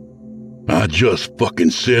stares. I just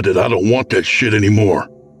fucking said that I don't want that shit anymore.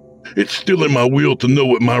 It's still in my will to know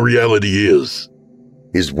what my reality is.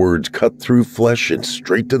 His words cut through flesh and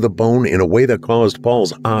straight to the bone in a way that caused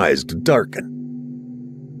Paul's eyes to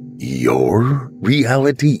darken. Your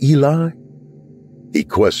reality, Eli? He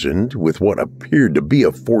questioned with what appeared to be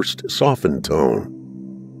a forced, softened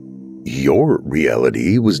tone. Your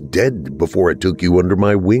reality was dead before I took you under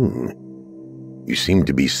my wing. You seem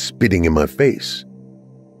to be spitting in my face,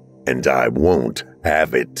 and I won't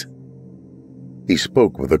have it. He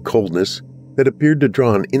spoke with a coldness that appeared to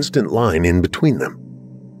draw an instant line in between them.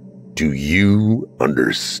 Do you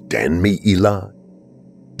understand me, Eli?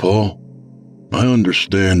 Paul, I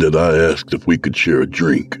understand that I asked if we could share a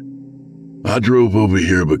drink. I drove over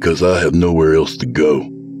here because I have nowhere else to go.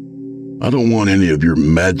 I don't want any of your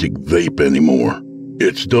magic vape anymore.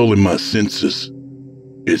 It's dulling my senses.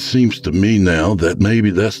 It seems to me now that maybe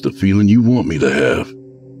that's the feeling you want me to have.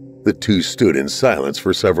 The two stood in silence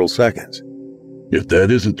for several seconds. If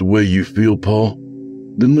that isn't the way you feel, Paul,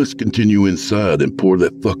 then let's continue inside and pour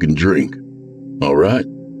that fucking drink. All right?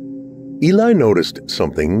 Eli noticed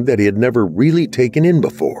something that he had never really taken in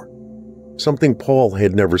before. Something Paul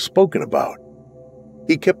had never spoken about.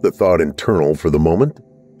 He kept the thought internal for the moment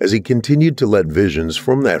as he continued to let visions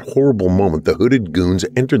from that horrible moment the hooded goons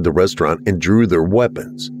entered the restaurant and drew their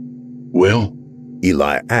weapons. Well?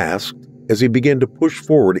 Eli asked as he began to push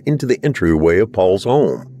forward into the entryway of Paul's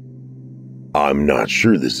home. I'm not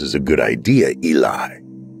sure this is a good idea, Eli.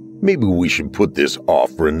 Maybe we should put this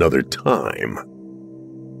off for another time.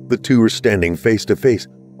 The two were standing face to face,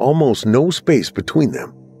 almost no space between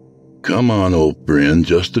them. Come on, old friend,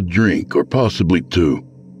 just a drink, or possibly two.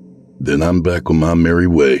 Then I'm back on my merry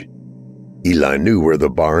way. Eli knew where the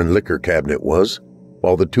bar and liquor cabinet was.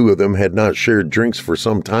 While the two of them had not shared drinks for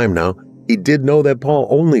some time now, he did know that Paul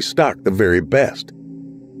only stocked the very best.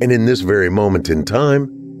 And in this very moment in time,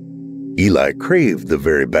 Eli craved the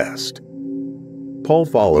very best. Paul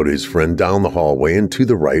followed his friend down the hallway and to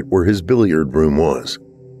the right where his billiard room was.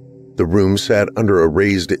 The room sat under a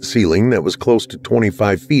raised ceiling that was close to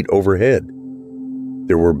 25 feet overhead.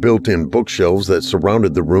 There were built-in bookshelves that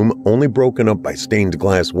surrounded the room, only broken up by stained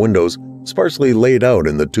glass windows sparsely laid out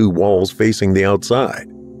in the two walls facing the outside.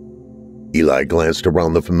 Eli glanced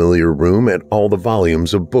around the familiar room at all the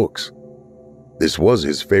volumes of books. This was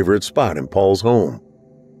his favorite spot in Paul's home.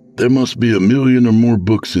 There must be 1 million or more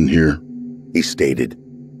books in here, he stated.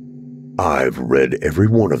 I've read every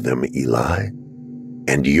one of them, Eli.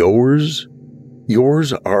 And yours?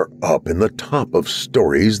 Yours are up in the top of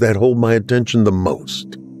stories that hold my attention the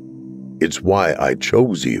most. It's why I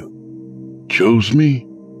chose you. Chose me?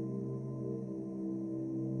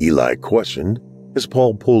 Eli questioned as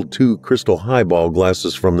Paul pulled 2 crystal highball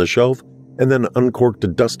glasses from the shelf and then uncorked a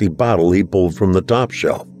dusty bottle he pulled from the top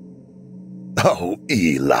shelf. Oh,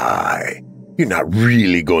 Eli, you're not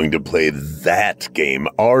really going to play that game,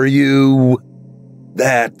 are you?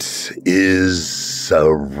 That is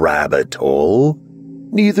a rabbit hole.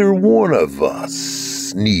 Neither one of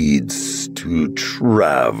us needs to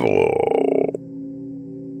travel.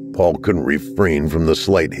 Paul couldn't refrain from the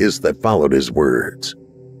slight hiss that followed his words.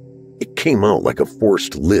 It came out like a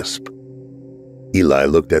forced lisp. Eli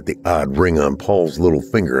looked at the odd ring on Paul's little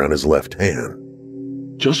finger on his left hand.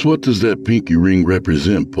 Just what does that pinky ring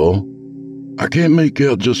represent, Paul? I can't make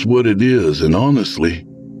out just what it is, and honestly,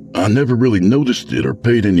 I never really noticed it or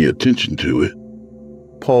paid any attention to it.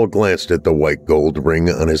 Paul glanced at the white gold ring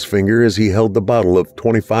on his finger as he held the bottle of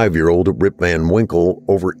 25-year-old Rip Van Winkle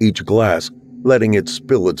over each glass, letting it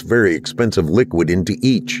spill its very expensive liquid into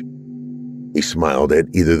each. He smiled at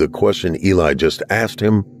either the question Eli just asked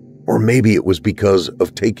him, or maybe it was because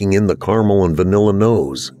of taking in the caramel and vanilla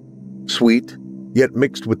nose. Sweet, yet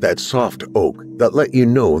mixed with that soft oak that let you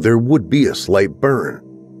know there would be a slight burn.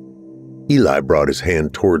 Eli brought his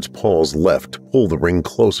hand towards Paul's left to pull the ring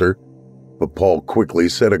closer, but Paul quickly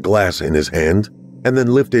set a glass in his hand and then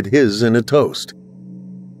lifted his in a toast.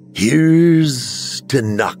 Here's to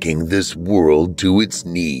knocking this world to its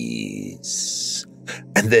knees,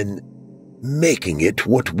 and then making it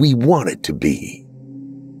what we want it to be.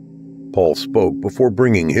 Paul spoke before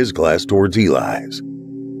bringing his glass towards Eli's.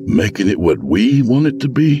 Making it what we want it to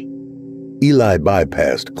be? Eli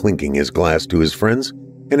bypassed clinking his glass to his friends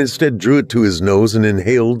and instead drew it to his nose and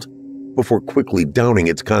inhaled before quickly downing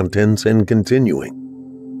its contents and continuing.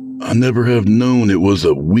 I never have known it was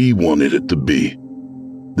a we wanted it to be.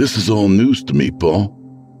 This is all news to me, Paul.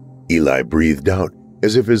 Eli breathed out,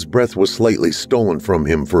 as if his breath was slightly stolen from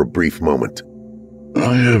him for a brief moment.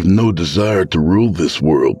 I have no desire to rule this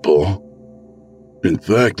world, Paul. In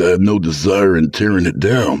fact, I have no desire in tearing it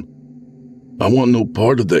down. I want no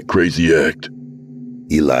part of that crazy act.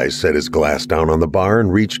 Eli set his glass down on the bar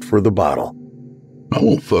and reached for the bottle. I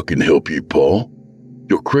won't fucking help you, Paul.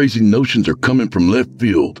 Your crazy notions are coming from left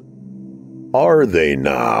field. Are they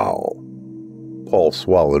now? Paul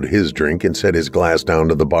swallowed his drink and set his glass down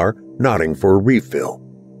to the bar, nodding for a refill.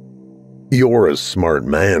 You're a smart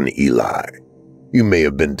man, Eli. You may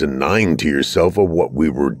have been denying to yourself of what we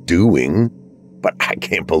were doing, but I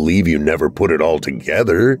can't believe you never put it all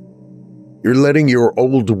together. You're letting your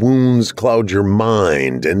old wounds cloud your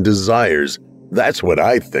mind and desires. That's what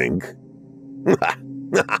I think.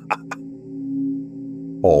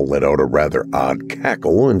 Paul let out a rather odd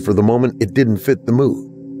cackle, and for the moment it didn't fit the mood.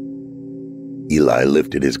 Eli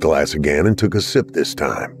lifted his glass again and took a sip this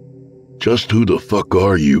time. Just who the fuck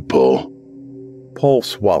are you, Paul? Paul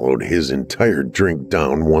swallowed his entire drink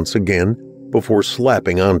down once again before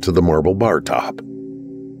slapping onto the marble bar top.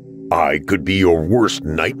 I could be your worst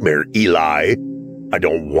nightmare, Eli. I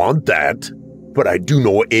don't want that, but I do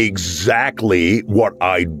know exactly what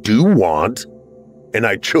I do want, and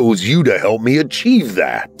I chose you to help me achieve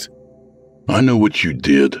that. I know what you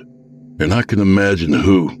did, and I can imagine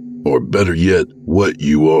who, or better yet, what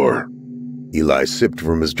you are. Eli sipped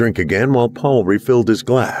from his drink again while Paul refilled his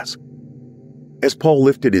glass. As Paul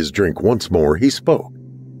lifted his drink once more, he spoke.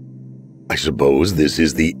 I suppose this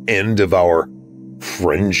is the end of our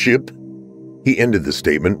friendship? He ended the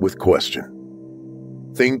statement with question.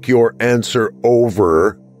 Think your answer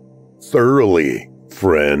over thoroughly,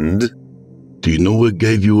 friend. Do you know what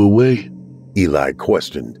gave you away? Eli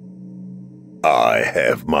questioned. I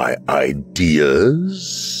have my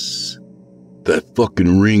ideas. That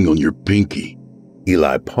fucking ring on your pinky.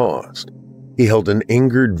 Eli paused. He held an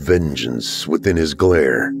angered vengeance within his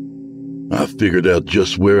glare. I figured out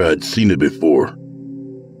just where I'd seen it before.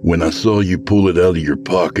 When I saw you pull it out of your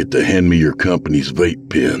pocket to hand me your company's vape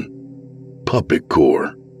pen. Puppet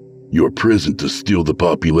Core. Your prison to steal the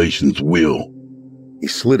population's will. He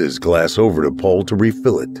slid his glass over to Paul to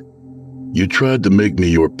refill it. You tried to make me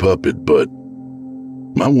your puppet, but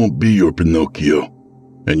I won't be your Pinocchio.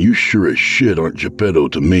 And you sure as shit aren't Geppetto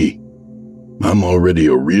to me. I'm already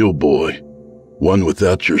a real boy. One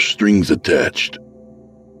without your strings attached.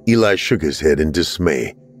 Eli shook his head in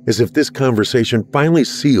dismay, as if this conversation finally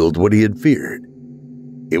sealed what he had feared.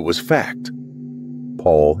 It was fact.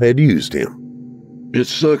 Paul had used him. It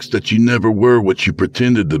sucks that you never were what you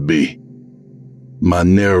pretended to be. My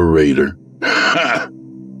narrator. Ha!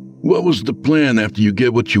 What was the plan after you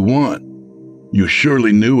get what you want? You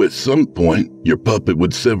surely knew at some point your puppet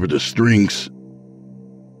would sever the strings.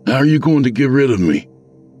 How are you going to get rid of me?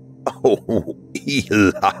 Oh,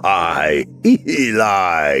 Eli,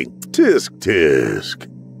 tisk.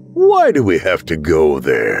 Why do we have to go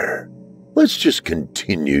there? Let's just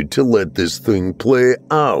continue to let this thing play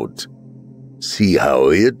out. See how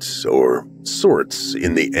it, or sorts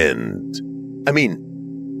in the end. I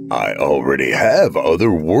mean, I already have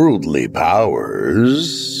otherworldly powers.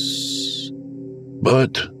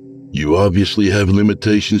 But you obviously have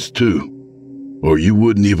limitations too. Or you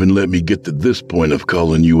wouldn't even let me get to this point of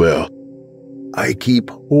calling you out. I keep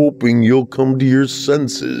hoping you'll come to your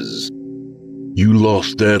senses. You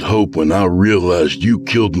lost that hope when I realized you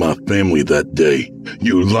killed my family that day.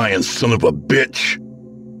 You lying son of a bitch.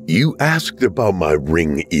 You asked about my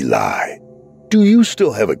ring, Eli. Do you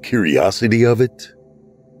still have a curiosity of it?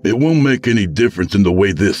 It won't make any difference in the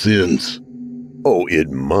way this ends. Oh, it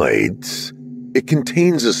might. It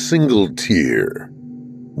contains a single tear.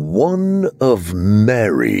 One of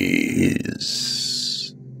Mary's.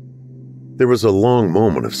 There was a long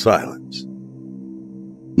moment of silence.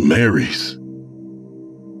 Mary's?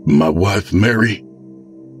 My wife, Mary?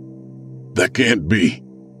 That can't be.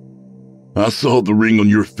 I saw the ring on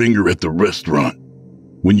your finger at the restaurant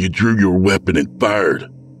when you drew your weapon and fired.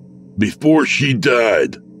 Before she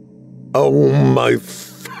died. Oh, my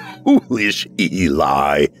foolish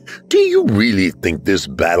Eli. Do you really think this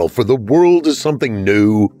battle for the world is something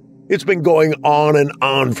new? It's been going on and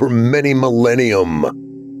on for many millennium.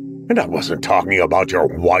 And I wasn't talking about your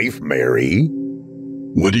wife, Mary.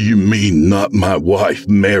 What do you mean, not my wife,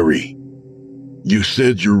 Mary? You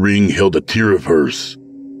said your ring held a tear of hers.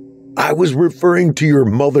 I was referring to your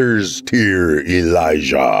mother's tear,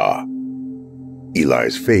 Elijah.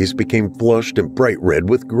 Eli's face became flushed and bright red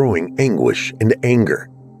with growing anguish and anger.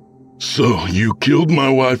 So you killed my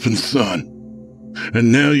wife and son.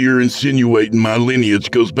 And now you're insinuating my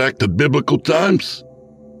lineage goes back to biblical times?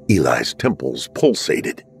 Eli's temples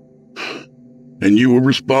pulsated. And you were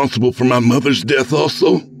responsible for my mother's death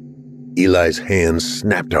also? Eli's hand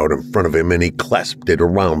snapped out in front of him and he clasped it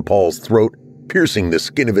around Paul's throat, piercing the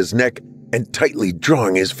skin of his neck and tightly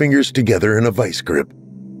drawing his fingers together in a vice grip.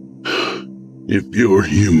 If you're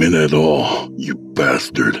human at all, you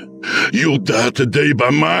bastard, you'll die today by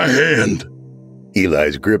my hand.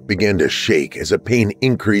 Eli's grip began to shake as a pain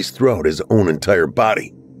increased throughout his own entire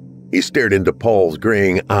body. He stared into Paul's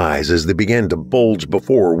graying eyes as they began to bulge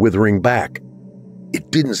before withering back. It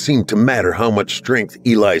didn't seem to matter how much strength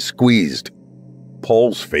Eli squeezed.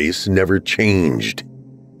 Paul's face never changed.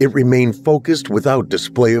 It remained focused without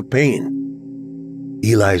display of pain.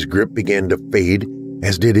 Eli's grip began to fade,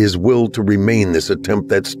 as did his will to remain this attempt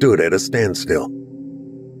that stood at a standstill.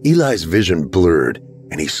 Eli's vision blurred,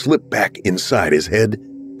 and he slipped back inside his head,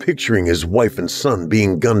 picturing his wife and son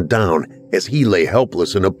being gunned down as he lay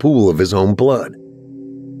helpless in a pool of his own blood.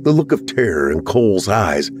 The look of terror in Cole's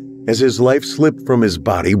eyes as his life slipped from his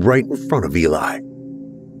body right in front of Eli.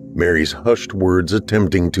 Mary's hushed words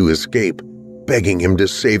attempting to escape, begging him to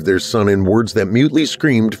save their son in words that mutely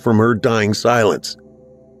screamed from her dying silence.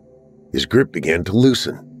 His grip began to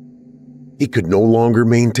loosen. He could no longer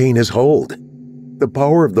maintain his hold. The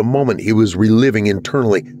power of the moment he was reliving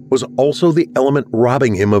internally was also the element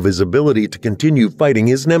robbing him of his ability to continue fighting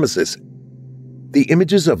his nemesis. The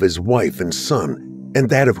images of his wife and son, and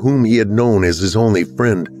that of whom he had known as his only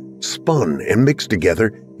friend, spun and mixed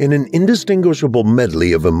together in an indistinguishable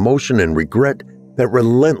medley of emotion and regret that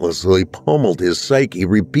relentlessly pummeled his psyche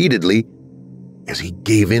repeatedly as he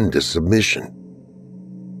gave in to submission.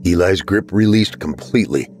 Eli's grip released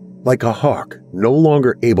completely, like a hawk, no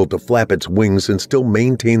longer able to flap its wings and still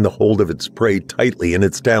maintain the hold of its prey tightly in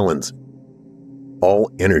its talons.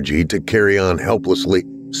 All energy to carry on helplessly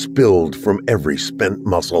spilled from every spent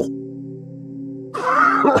muscle.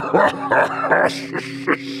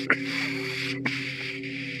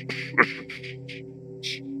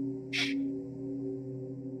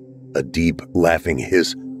 A deep, laughing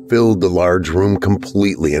hiss filled the large room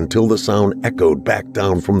completely until the sound echoed back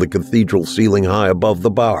down from the cathedral ceiling high above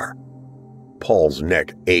the bar. Paul's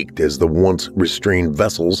neck ached as the once restrained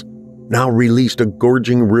vessels now released a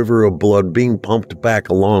gorging river of blood being pumped back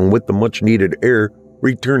along with the much-needed air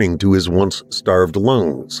returning to his once starved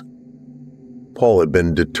lungs. Paul had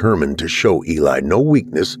been determined to show Eli no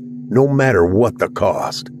weakness, no matter what the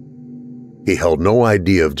cost. He held no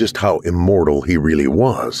idea of just how immortal he really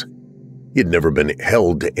was. He had never been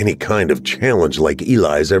held to any kind of challenge like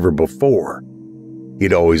Eli's ever before.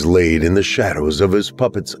 He'd always laid in the shadows of his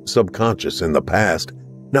puppet's subconscious in the past,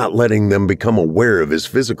 not letting them become aware of his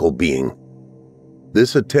physical being.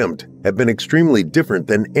 This attempt had been extremely different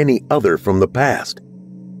than any other from the past.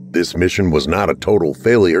 This mission was not a total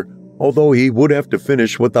failure, although he would have to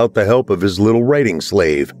finish without the help of his little writing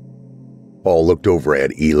slave. Paul looked over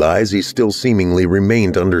at Eli as he still seemingly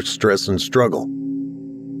remained under stress and struggle.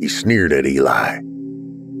 He sneered at Eli.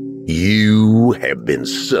 "You have been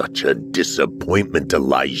such a disappointment,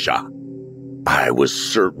 Elijah. I was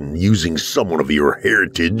certain using someone of your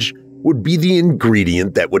heritage would be the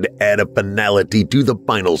ingredient that would add a finality to the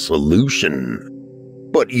final solution.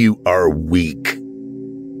 But you are weak.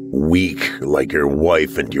 Weak like your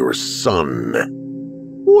wife and your son.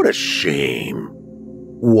 What a shame.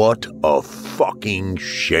 What a fucking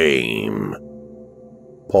shame."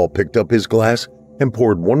 Paul picked up his glass and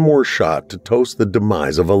poured one more shot to toast the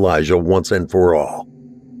demise of Elijah once and for all.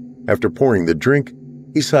 After pouring the drink,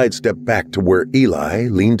 he sidestepped back to where Eli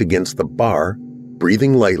leaned against the bar,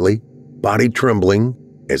 breathing lightly, body trembling,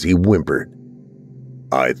 as he whimpered,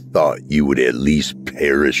 "I thought you would at least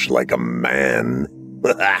perish like a man."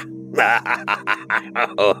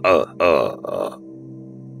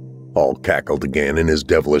 Paul cackled again in his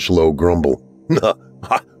devilish low grumble.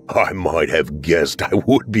 I might have guessed I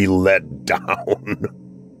would be let down.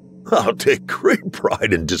 I'll take great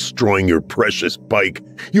pride in destroying your precious bike,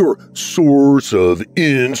 your source of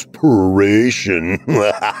inspiration.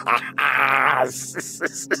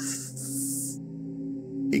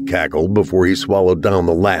 He cackled before he swallowed down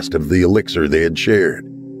the last of the elixir they had shared.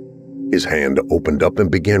 His hand opened up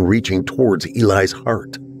and began reaching towards Eli's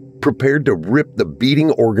heart, prepared to rip the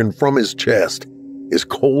beating organ from his chest, his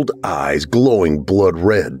cold eyes glowing blood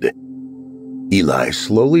red. Eli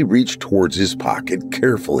slowly reached towards his pocket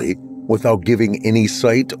carefully, without giving any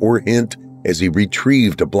sight or hint, as he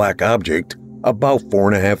retrieved a black object about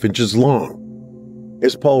 4.5 inches long.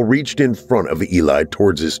 As Paul reached in front of Eli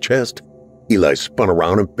towards his chest, Eli spun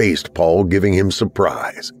around and faced Paul, giving him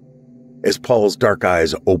surprise. As Paul's dark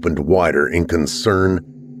eyes opened wider in concern,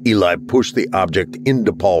 Eli pushed the object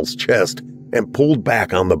into Paul's chest and pulled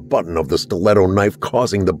back on the button of the stiletto knife,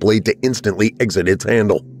 causing the blade to instantly exit its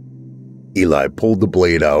handle. Eli pulled the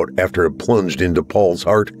blade out after it plunged into Paul's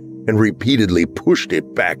heart and repeatedly pushed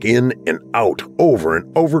it back in and out over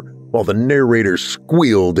and over while the narrator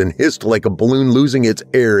squealed and hissed like a balloon losing its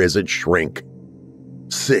air as it shrank.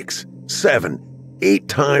 6, 7, 8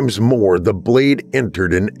 times more the blade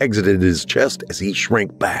entered and exited his chest as he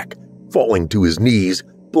shrank back, falling to his knees,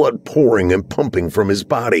 blood pouring and pumping from his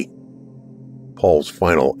body. Paul's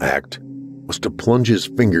final act was to plunge his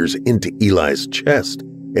fingers into Eli's chest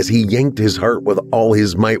as he yanked his heart with all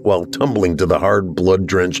his might while tumbling to the hard,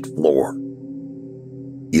 blood-drenched floor.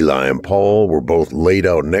 Eli and Paul were both laid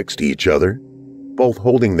out next to each other, both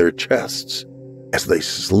holding their chests, as they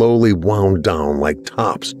slowly wound down like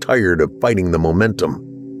tops tired of fighting the momentum,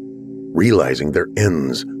 realizing their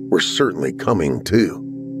ends were certainly coming too,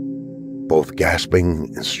 both gasping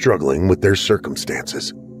and struggling with their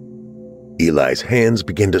circumstances. Eli's hands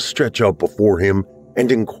began to stretch out before him,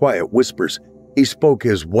 and in quiet whispers, he spoke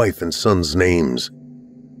his wife and son's names.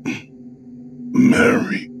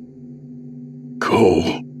 Mary.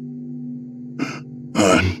 Cole.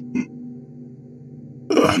 I'm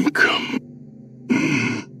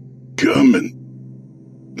coming.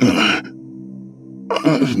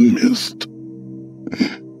 I've missed.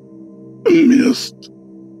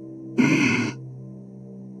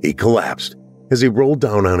 He collapsed as he rolled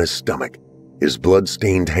down on his stomach, his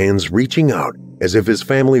blood-stained hands reaching out as if his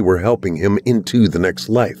family were helping him into the next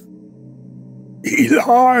life.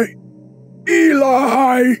 Eli!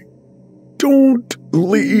 Don't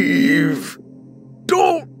leave!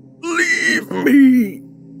 Don't leave me!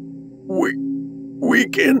 We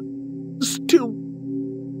can still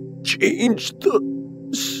change the...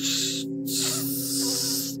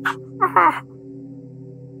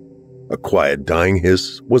 A quiet dying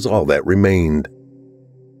hiss was all that remained.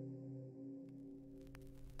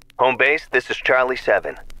 Home base, this is Charlie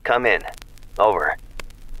 7. Come in. Over.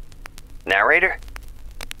 Narrator?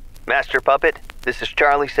 Master Puppet, this is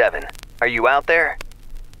Charlie 7. Are you out there?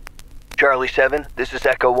 Charlie 7, this is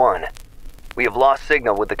Echo 1. We have lost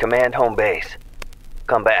signal with the command home base.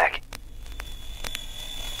 Come back.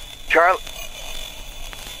 Charlie?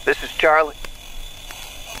 This is Charlie.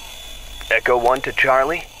 Echo 1 to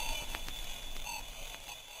Charlie?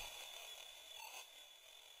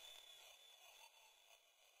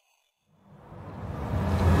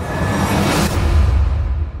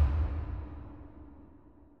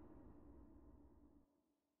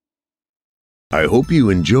 I hope you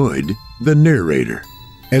enjoyed The Narrator,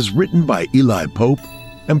 as written by Eli Pope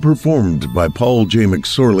and performed by Paul J.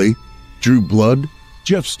 McSorley, Drew Blood,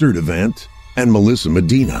 Geoff Sturtevant, and Melissa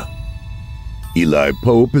Medina. Eli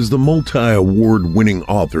Pope is the multi-award-winning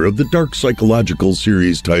author of the dark psychological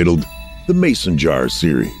series titled The Mason Jar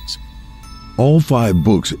series. All 5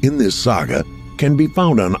 books in this saga can be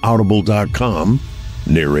found on Audible.com,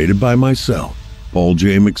 narrated by myself, Paul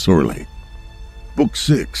J. McSorley. Book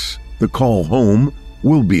 6, The Call Home,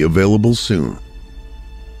 will be available soon.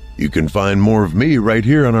 You can find more of me right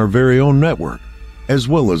here on our very own network, as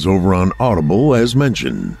well as over on Audible as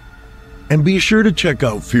mentioned. And be sure to check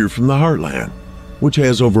out Fear from the Heartland, which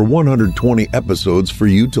has over 120 episodes for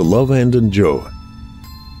you to love and enjoy.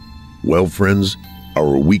 Well, friends,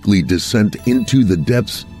 our weekly descent into the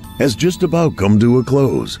depths has just about come to a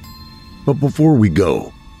close. But before we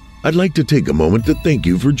go, I'd like to take a moment to thank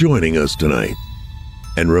you for joining us tonight,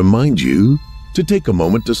 and remind you to take a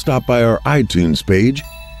moment to stop by our iTunes page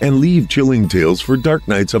and leave Chilling Tales for Dark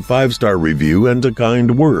Nights a 5-star review and a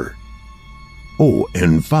kind word. Oh,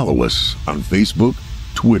 and follow us on Facebook,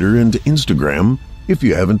 Twitter, and Instagram if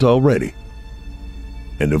you haven't already.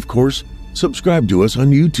 And of course, subscribe to us on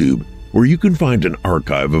YouTube, where you can find an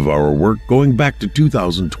archive of our work going back to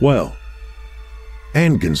 2012.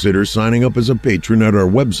 And consider signing up as a patron at our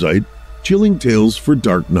website,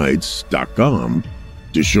 chillingtalesfordarknights.com,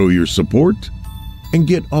 to show your support and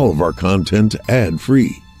get all of our content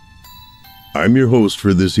ad-free. I'm your host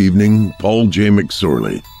for this evening, Paul J.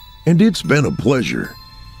 McSorley, and it's been a pleasure.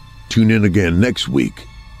 Tune in again next week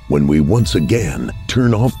when we once again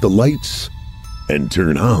turn off the lights and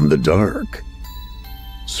turn on the dark.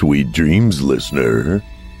 Sweet dreams, listener.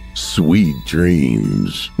 Sweet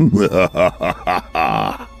dreams.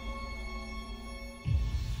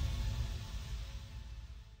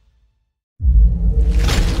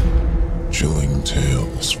 Chilling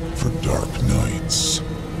Tales for Dark Nights.